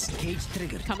 Rotates. Cage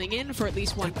triggered. Coming in for at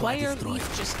least one player.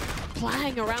 Leaf just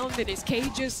playing around in his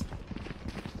cages.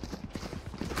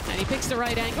 And he picks the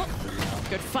right angle.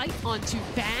 Good fight onto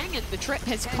Bang, and the trip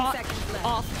has caught seconds left.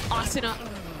 off Asuna.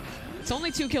 It's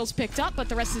only 2 kills picked up, but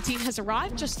the rest of the team has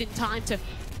arrived just in time to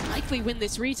likely win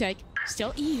this retake.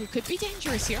 Still, EU could be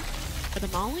dangerous here, but the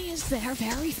Molly is there,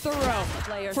 very thorough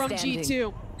Player from standing.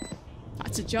 G2.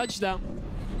 That's a judge, though.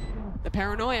 The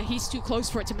Paranoia, he's too close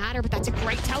for it to matter, but that's a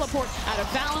great teleport out of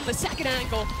Valen, the second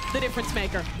angle, the difference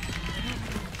maker.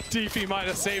 dephh might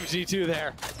have saved G2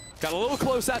 there. Got a little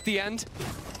close at the end,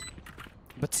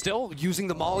 but still using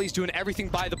the mollies, doing everything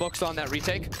by the books on that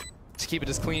retake to keep it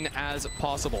as clean as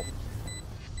possible.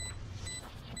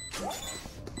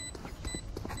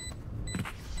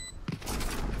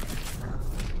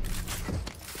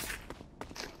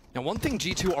 Now, one thing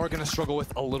G2 are going to struggle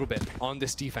with a little bit on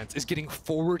this defense is getting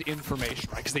forward information,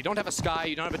 right? Because they don't have a Sky,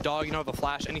 you don't have a Dog, you don't have a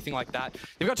Flash, anything like that.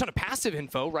 They've got a ton of passive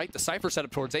info, right? The Cypher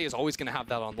setup towards A is always going to have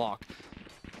that on lock.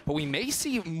 But we may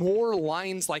see more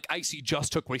lines like Icy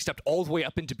just took, where he stepped all the way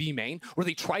up into B main, where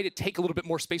they try to take a little bit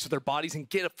more space with their bodies and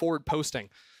get a forward posting,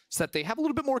 so that they have a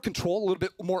little bit more control, a little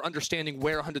bit more understanding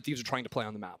where 100 Thieves are trying to play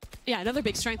on the map. Yeah, another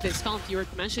big strength is, Colin, you were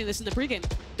mentioning this in the pregame,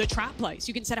 the trap plays.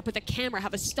 You can set up with a camera,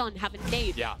 have a stun, have a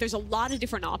nade. Yeah. There's a lot of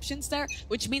different options there,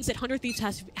 which means that 100 Thieves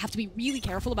have to be really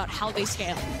careful about how they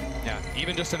scale. Yeah,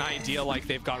 even just an idea like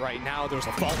they've got right now, there's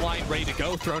a fault line ready to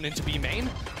go, thrown into B main.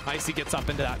 Icy gets up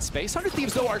into that space. 100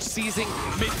 Thieves, though, are seizing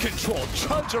mid-control.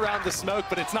 Trudge around the smoke,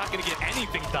 but it's not going to get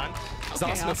anything done.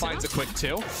 Okay, Asuna finds a quick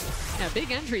 2. Yeah,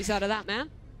 big entries out of that, man.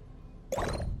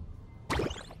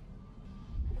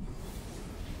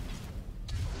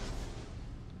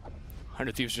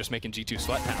 100 Thieves just making G2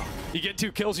 sweat now. You get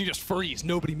 2 kills, you just freeze.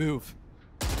 Nobody move.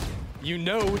 You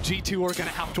know G2 are going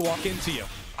to have to walk into you.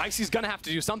 Icy's going to have to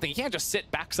do something. He can't just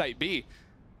sit backside B.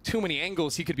 Too many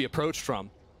angles he could be approached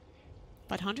from.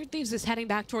 But 100 Thieves is heading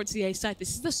back towards the A side.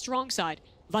 This is the strong side.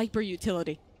 Viper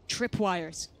utility.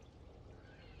 Tripwires.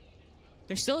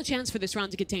 There's still a chance for this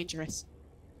round to get dangerous.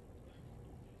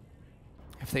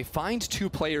 If they find 2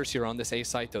 players here on this A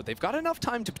site, though, they've got enough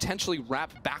time to potentially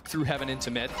wrap back through heaven into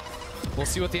mid. We'll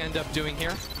see what they end up doing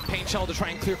here. Paint Shell to try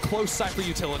and clear close Cypher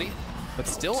utility, but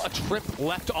still a trip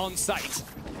left on site.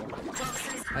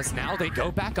 As now they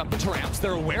go back up into ramps.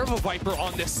 They're aware of a Viper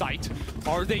on this site.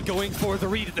 Are they going for the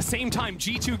read? At the same time,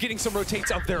 G2 getting some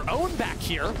rotates of their own back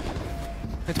here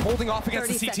and holding off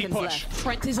against the CT push.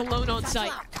 Trent is alone on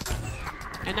site.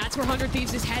 And that's where 100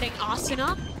 Thieves is heading.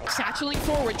 Asuna, satcheling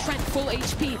forward. Trent, full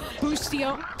HP.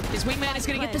 Boostio, his wingman is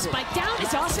going to get the spike down as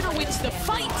Asuna wins the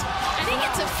fight. And he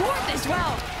gets a 4th as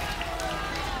well.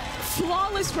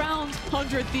 Flawless round,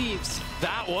 100 Thieves.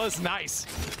 That was nice.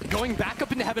 Going back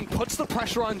up into heaven puts the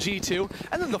pressure on G2,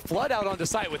 and then the flood out onto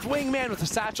site with wingman, with the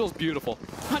satchels. Beautiful.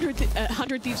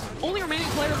 100 Thieves, only remaining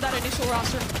player of that initial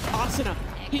roster, Asuna.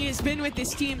 He has been with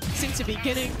this team since the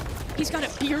beginning. He's got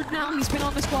a beard now. He's been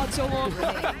on the squad so long.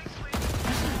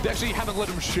 They actually haven't let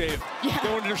him shave. Yeah. They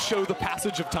wanted to show the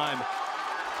passage of time.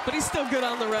 But he's still good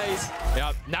on the raise.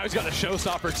 Yeah, now he's got a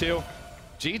showstopper too.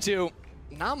 G2,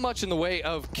 not much in the way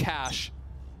of cash.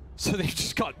 So they've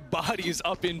just got bodies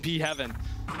up in B heaven.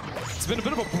 It's been a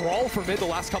bit of a brawl for mid the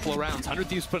last couple of rounds. 100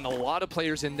 Thieves putting a lot of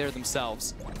players in there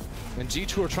themselves. And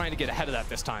G2 are trying to get ahead of that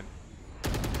this time.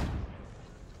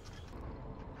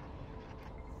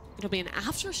 It'll be an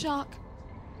aftershock.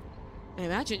 I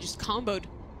imagine just comboed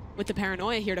with the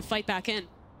paranoia here to fight back in.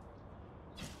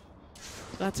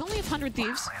 That's only if 100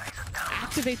 Thieves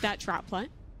activate that trap play.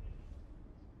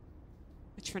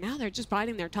 Which for now, they're just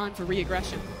biding their time for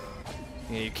re-aggression.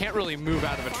 Yeah, you can't really move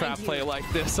out of a trap play like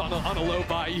this on a low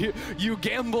buy. You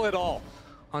gamble it all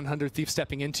on 100 Thieves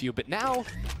stepping into you. But now,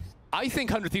 I think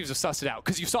 100 Thieves have sussed it out,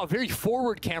 because you saw a very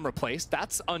forward camera placed.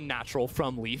 That's unnatural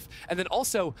from Leaf. And then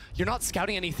also, you're not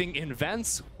scouting anything in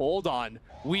vents. Hold on.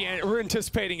 We're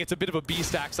anticipating it's a bit of a B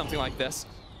stack, something like this.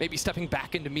 Maybe stepping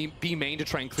back into B main to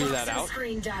try and clear that out.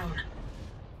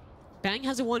 Bang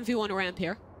has a 1v1 ramp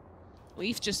here.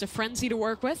 Leaf just a frenzy to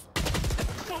work with.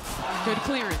 Good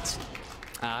clearance.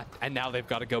 And now they've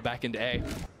got to go back into A.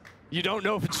 You don't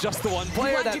know if it's just the one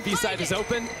player. That B side is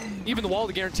open. Even the wall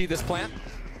to guarantee this plant.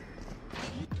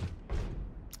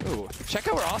 Ooh, check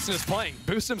out where Austin is playing.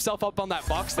 Boost himself up on that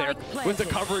box there with the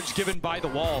coverage given by the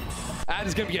wall. That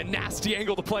is going to be a nasty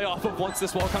angle to play off of once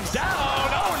this wall comes down.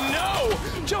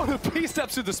 Oh no! Jonah P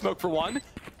steps through the smoke for 1.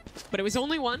 But it was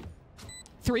only 1.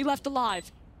 3 left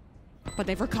alive. But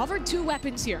they've recovered 2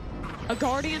 weapons here. A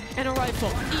Guardian and a rifle.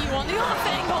 EU on the off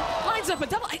angle. Lines up a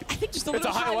double. I think just a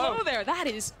little high-low there. That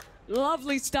is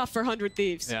lovely stuff for 100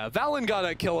 Thieves. Yeah, Valen got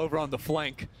a kill over on the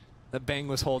flank that Bang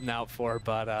was holding out for,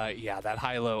 but yeah, that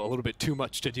high-low, a little bit too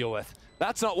much to deal with.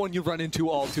 That's not one you run into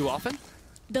all too often.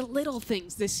 The little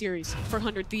things this series for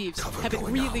 100 Thieves have been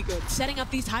really good. Setting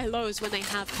up these high-lows when they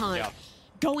have time. Yeah.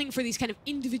 Going for these kind of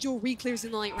individual re-clears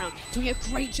in the late round. Doing a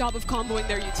great job of comboing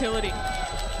their utility.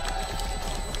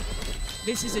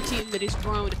 This is a team that has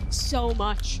grown so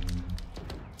much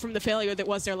from the failure that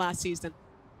was their last season.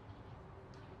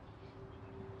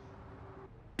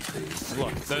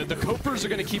 Look, the Copers are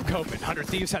going to keep coping. 100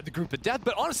 Thieves had the group of death,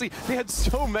 but honestly, they had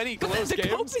so many close games.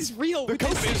 The cope is real. The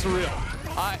cope is real.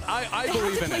 I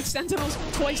believe in play it. Sentinels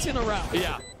twice in a row.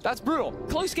 Yeah, that's brutal.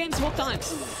 Close games both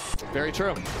times. Very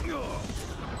true.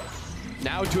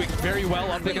 Now doing very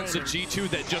well up against a G2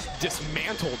 that just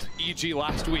dismantled EG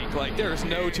last week. Like, there's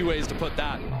no 2 ways to put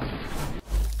that.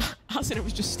 Asuna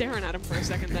was just staring at him for a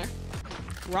second there.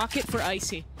 Rocket for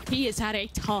Icy. He has had a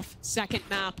tough second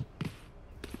map.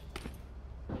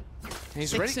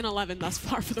 He's 6 and 11 thus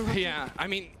far for the rookie. Yeah, I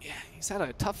mean, he's had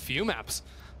a tough few maps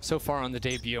so far on the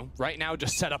debut. Right now,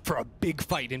 just set up for a big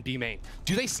fight in B main.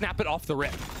 Do they snap it off the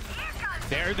rip?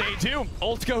 There they do.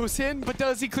 Ult goes in, but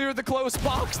does he clear the close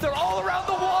box? They're all around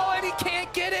the wall, and he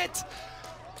can't get it.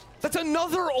 That's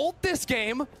another ult this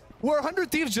game, where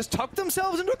 100 Thieves just tuck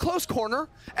themselves into a close corner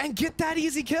and get that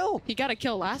easy kill. He got a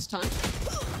kill last time.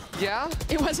 Yeah?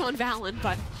 It was on Valen,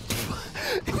 but...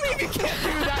 Maybe can't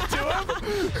do that to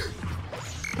him.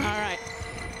 All right,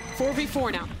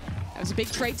 4v4 now. That was a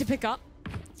big trade to pick up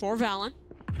for Valen.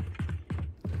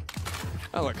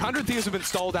 Oh, look, 100 Thieves have been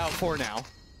stalled out for now.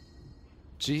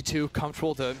 G2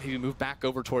 comfortable to maybe move back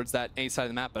over towards that A side of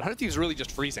the map, but 100 Thieves really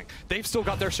just freezing. They've still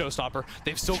got their showstopper.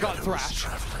 They've still got Thrash.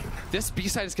 This B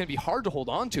side is going to be hard to hold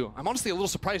on to. I'm honestly a little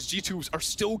surprised G2s are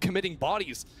still committing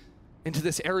bodies into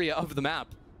this area of the map.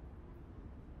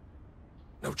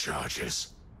 No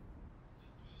charges.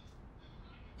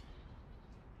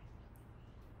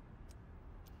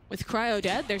 With Cryo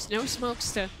dead, there's no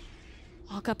smokes to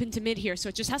walk up into mid here, so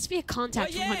it just has to be a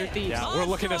contact from 100 Thieves. Yeah, we're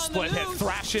looking at split hit.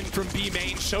 Thrash in from B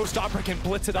main. Showstopper can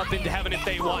blitz it up into heaven if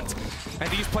they want. And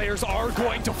these players are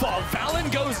going to fall.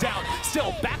 Valen goes down.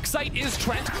 Still, backside is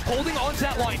Trent holding on to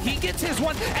that line. He gets his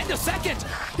one and a second.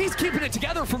 He's keeping it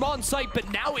together from on site,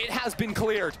 but now it has been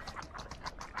cleared.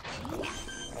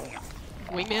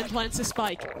 Wingman plants a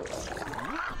spike.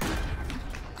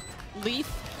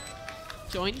 Leaf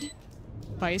joined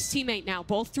by his teammate now,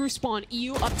 both through spawn.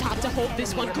 EU up top to hold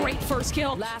this one. Great first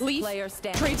kill. Last Leaf player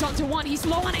standing. trades onto one. He's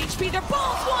low on HP. They're both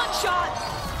one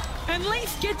shot. And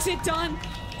Leaf gets it done.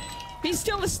 He's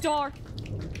still a star.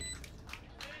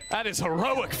 That is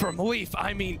heroic from Leaf.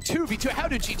 I mean, 2v2. How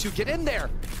did G2 get in there?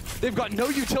 They've got no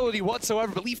utility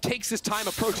whatsoever, but Leaf takes his time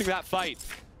approaching that fight.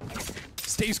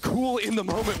 Stays cool in the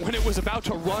moment when it was about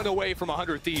to run away from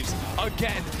 100 Thieves.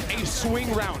 Again, a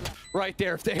swing round right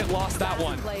there if they had lost that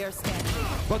one.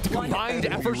 But the combined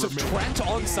efforts of Trent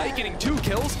on site getting 2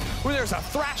 kills, where there's a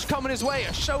Thrash coming his way,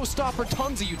 a showstopper,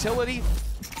 tons of utility.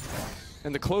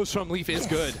 And the close from Leaf is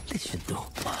good. This should do.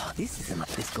 Oh, this is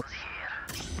enough. Let's go.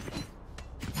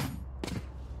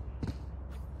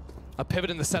 A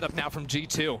pivot in the setup now from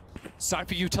G2.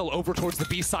 Cypher util over towards the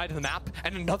B side of the map,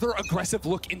 and another aggressive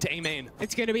look into A main.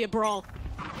 It's going to be a brawl.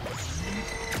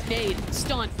 Nade,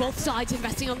 stun, both sides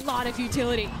investing a lot of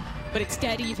utility, but it's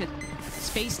dead even.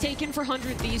 Space taken for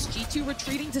 100 Thieves. G2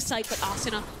 retreating to site, but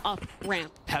Asuna up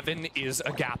ramp. Heaven is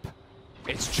a gap.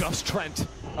 It's just Trent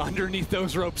underneath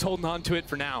those ropes holding on to it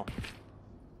for now.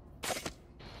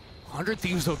 100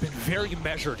 Thieves have been very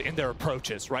measured in their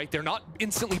approaches, right? They're not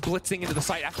instantly blitzing into the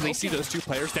site after they see those 2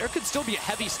 players. There could still be a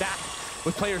heavy stack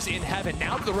with players in heaven.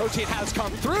 Now that the rotate has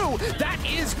come through, that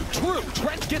is true.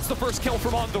 Trent gets the first kill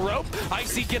from on the rope.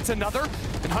 Icy gets another.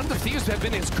 And 100 Thieves have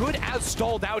been as good as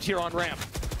stalled out here on ramp.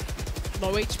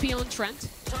 Low HP on Trent,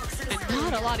 and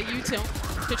not a lot of util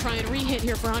to try and re-hit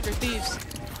here for 100 Thieves.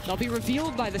 They'll be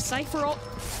revealed by the Cypher ult,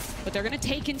 but they're going to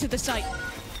take into the site.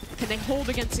 Can they hold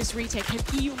against this retake?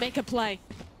 Can EU make a play?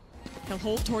 He'll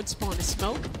hold towards spawn. A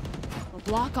smoke will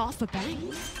block off a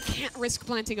bang. Can't risk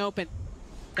planting open.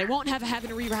 They won't have a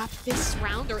heaven rewrap this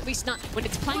round, or at least not when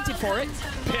it's planted for it.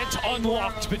 Pit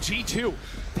unlocked, but G2,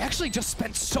 they actually just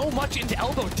spent so much into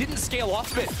elbow, didn't scale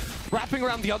off of it. Wrapping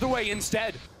around the other way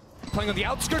instead. Playing on the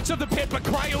outskirts of the pit, but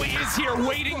Cryo is here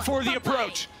waiting for the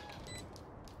approach.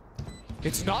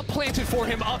 It's not planted for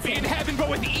him up in heaven, but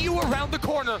with EU around the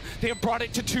corner, they have brought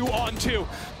it to 2-on-2.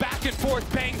 Back and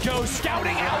forth, bang goes,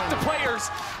 scouting out the players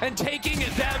and taking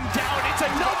them down. It's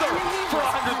another for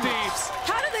 100 Thieves.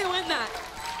 How do they win that?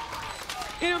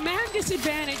 In a man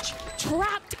disadvantage,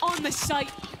 trapped on the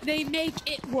site, they make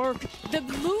it work. The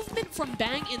movement from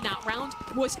Bang in that round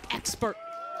was expert.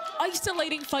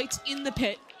 Isolating fights in the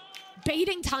pit.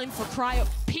 Baiting time for Cryo,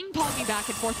 ping-ponging back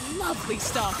and forth, lovely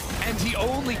stuff. And he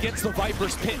only gets the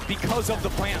Viper's pit because of the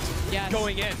plant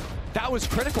going in. That was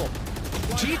critical.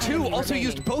 G2 also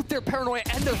used both their paranoia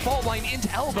and their fault line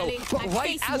into elbow, but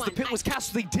right as the pit was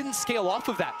cast, they didn't scale off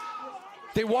of that.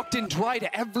 They walked in dry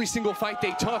to every single fight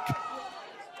they took.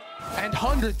 And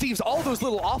 100 Thieves, all those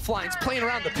little offlines playing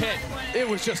around the pit, it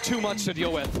was just too much to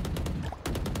deal with.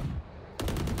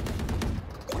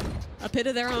 A pit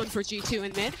of their own for G2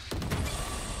 in mid.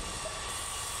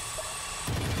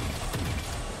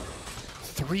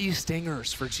 3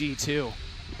 stingers for G2.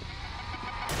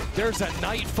 There's a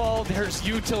Nightfall, there's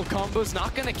util combos,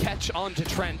 not gonna catch on to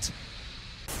Trent.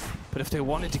 But if they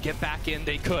wanted to get back in,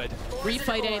 they could.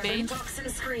 Refight A main.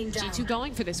 G2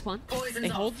 going for this one. They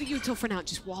hold the util for now,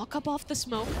 just walk up off the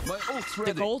smoke.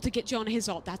 The goal to get Jonah his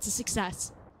ult, that's a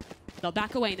success. They'll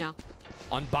back away now.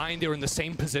 On bind, they were in the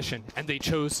same position, and they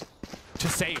chose to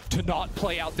save, to not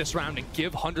play out this round and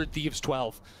give 100 Thieves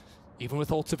 12. Even with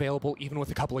ults available, even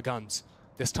with a couple of guns.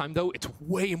 This time, though, it's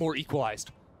way more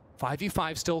equalized.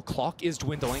 5v5 still, clock is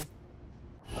dwindling.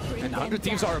 And 100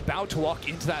 Thieves are about to walk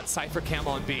into that Cypher cam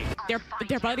on B.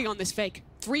 They're biting on this fake.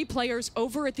 3 players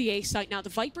over at the A site now. The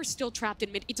Viper's still trapped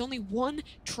in mid. It's only 1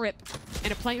 trip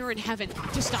and a player in heaven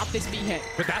to stop this B hit.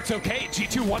 But that's okay.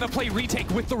 G2 want to play retake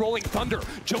with the Rolling Thunder.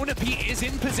 Jonah P is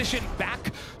in position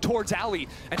back towards Alley.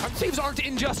 And 100 Thieves aren't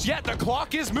in just yet. The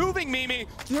clock is moving, Mimi.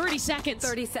 30 seconds.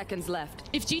 30 seconds left.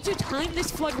 If G2 timed this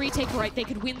flood retake right, they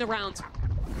could win the round.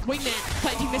 Wingman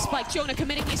planting the spike. Jonah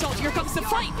committing his ult. Here comes the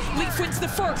fight. Leaf wins the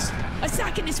first. A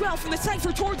second as well from the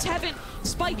Cypher towards heaven.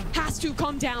 Spike has to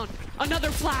come down.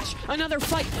 Another flash. Another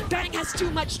fight. Bang has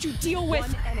too much to deal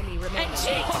with. 1 enemy remaining. And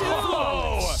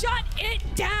G2 shut it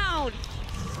down.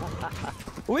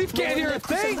 Leaf can't hear a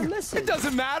thing. It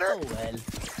doesn't matter. Oh,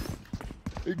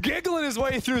 well. Giggling his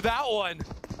way through that one.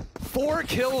 4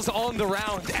 kills on the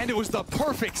round, and it was the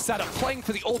perfect setup. Playing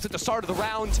for the ult at the start of the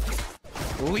round.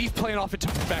 Leaf playing off it to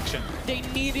perfection. They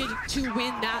needed to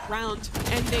win that round,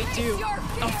 and they do.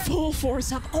 A full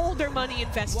force up, all their money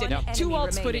invested. One 2 enemy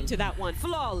ults put remaining. into that one.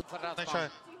 Flawless. Nice try.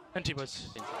 Empty boys.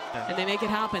 And they make it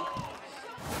happen.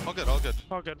 All good, all good.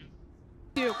 All good.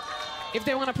 If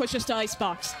they want to push us to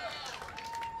Icebox.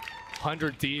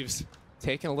 100 Thieves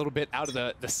taking a little bit out of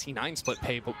the C9 split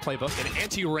playbook. An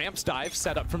anti-ramps dive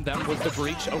set up from them with the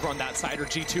breach over on that side, or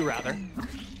G2 rather.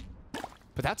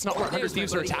 But that's not where 100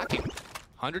 Thieves are attacking.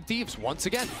 100 Thieves, once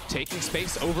again, taking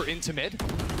space over into mid,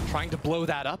 trying to blow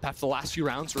that up after the last few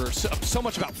rounds where so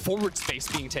much about forward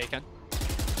space being taken.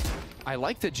 I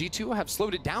like that G2 have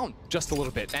slowed it down just a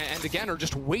little bit, and again, are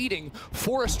just waiting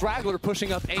for a straggler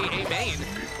pushing up A main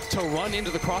to run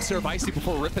into the crosshair of Icy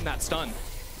before ripping that stun.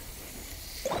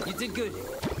 You did good.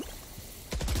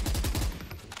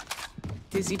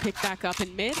 Dizzy picked back up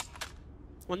in mid.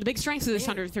 One of the big strengths of this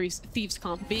 100 Thieves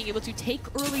comp, being able to take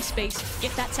early space,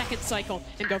 get that second cycle,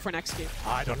 and go for an execute.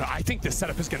 I don't know. I think this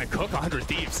setup is going to cook 100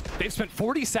 Thieves. They've spent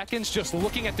 40 seconds just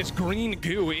looking at this green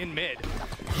goo in mid.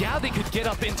 Yeah, they could get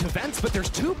up into vents, but there's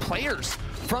 2 players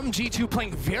from G2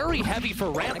 playing very heavy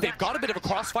for ramp. They've got a bit of a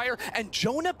crossfire, and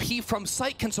Jonah P from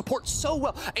site can support so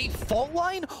well. A fault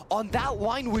line on that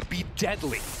line would be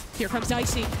deadly. Here comes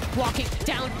Icy, walking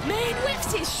down. Main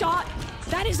whiffs his shot.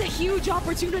 That is a huge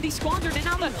opportunity squandered, and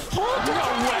now the whole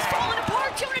defense is falling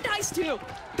apart. Jonah dies too.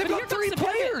 They've But here got comes 3 the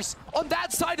pivot. players on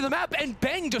that side of the map, and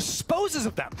Bang disposes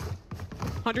of them.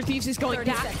 100 Thieves is going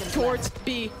 30 back seconds towards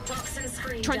B. Toxin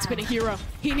screen Trent's been a down. hero.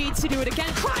 He needs to do it again.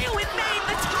 Cryo in main.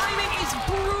 The timing is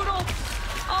brutal.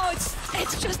 Oh,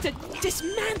 it's just a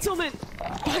dismantlement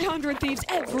by 100 Thieves.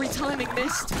 Every timing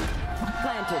missed.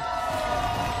 Planted.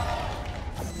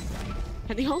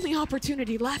 And the only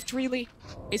opportunity left, really,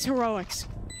 is heroics.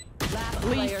 Last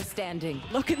player standing.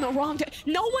 Looking the wrong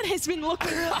no one has been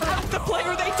looking at the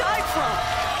player they died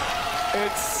from.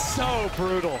 It's so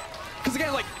brutal. Because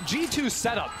again, like, G2's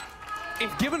setup,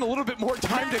 if given a little bit more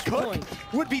time to cook,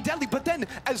 would be deadly. But then,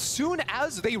 as soon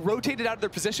as they rotated out of their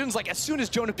positions, like as soon as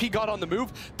Jonah P got on the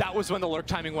move, that was when the lurk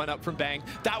timing went up from Bang.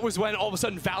 That was when all of a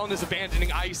sudden Valen is abandoning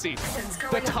Icy.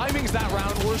 The timings that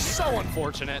round were so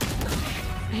unfortunate.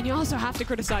 And you also have to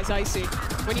criticize Icy.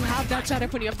 When you have that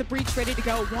setup, when you have the breach ready to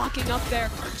go, walking up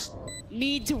there,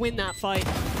 need to win that fight.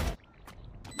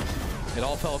 It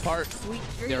all fell apart.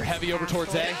 They're heavy over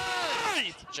towards A.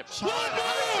 One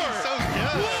more! So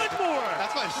good. One more!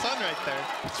 That's my son right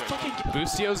there.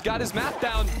 Boostio's got his map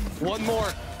down. 1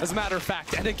 more, as a matter of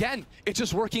fact. And again, it's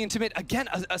just working into mid. Again,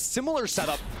 a similar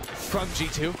setup from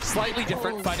G2. Slightly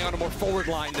different, fighting on a more forward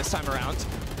line this time around.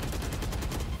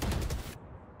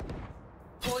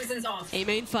 Poison's off. A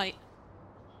main fight.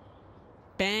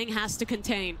 Bang has to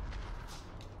contain.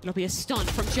 It'll be a stun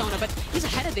from Jonah, but he's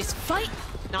ahead of this fight.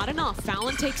 Not enough.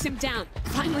 Valen takes him down.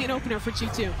 Finally an opener for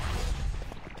G2.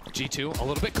 G2 a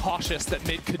little bit cautious that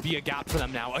mid could be a gap for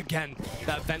them now. Again,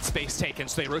 that vent space taken,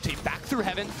 so they rotate back through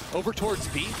heaven over towards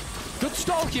B. Good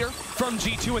stall here from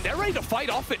G2, and they're ready to fight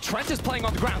off it. Trent is playing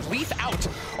on the ground. Leaf out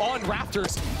on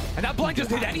Raptors, and that blind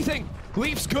doesn't hit anything.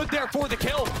 Leaf's good there for the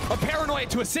kill. A paranoia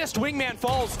to assist. Wingman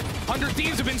falls. 100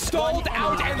 Thieves have been stalled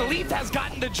out, and Leaf has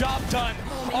gotten the job done.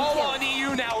 All on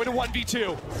EU now in a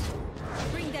 1v2.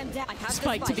 Bring them down.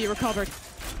 Spike to be recovered.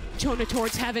 Jonah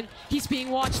towards heaven. He's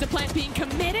being watched. The plant being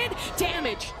committed.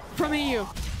 Damage from EU.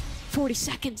 40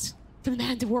 seconds for the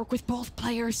man to work with both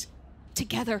players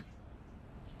together.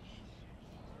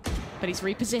 But he's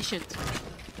repositioned.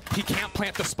 He can't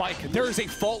plant the spike. There is a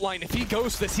fault line. If he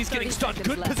goes for this, he's getting stunned.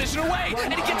 Good left. position away,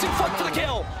 and he gets in front for the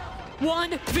kill.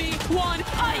 1v1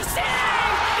 icing!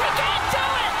 He can't do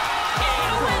it!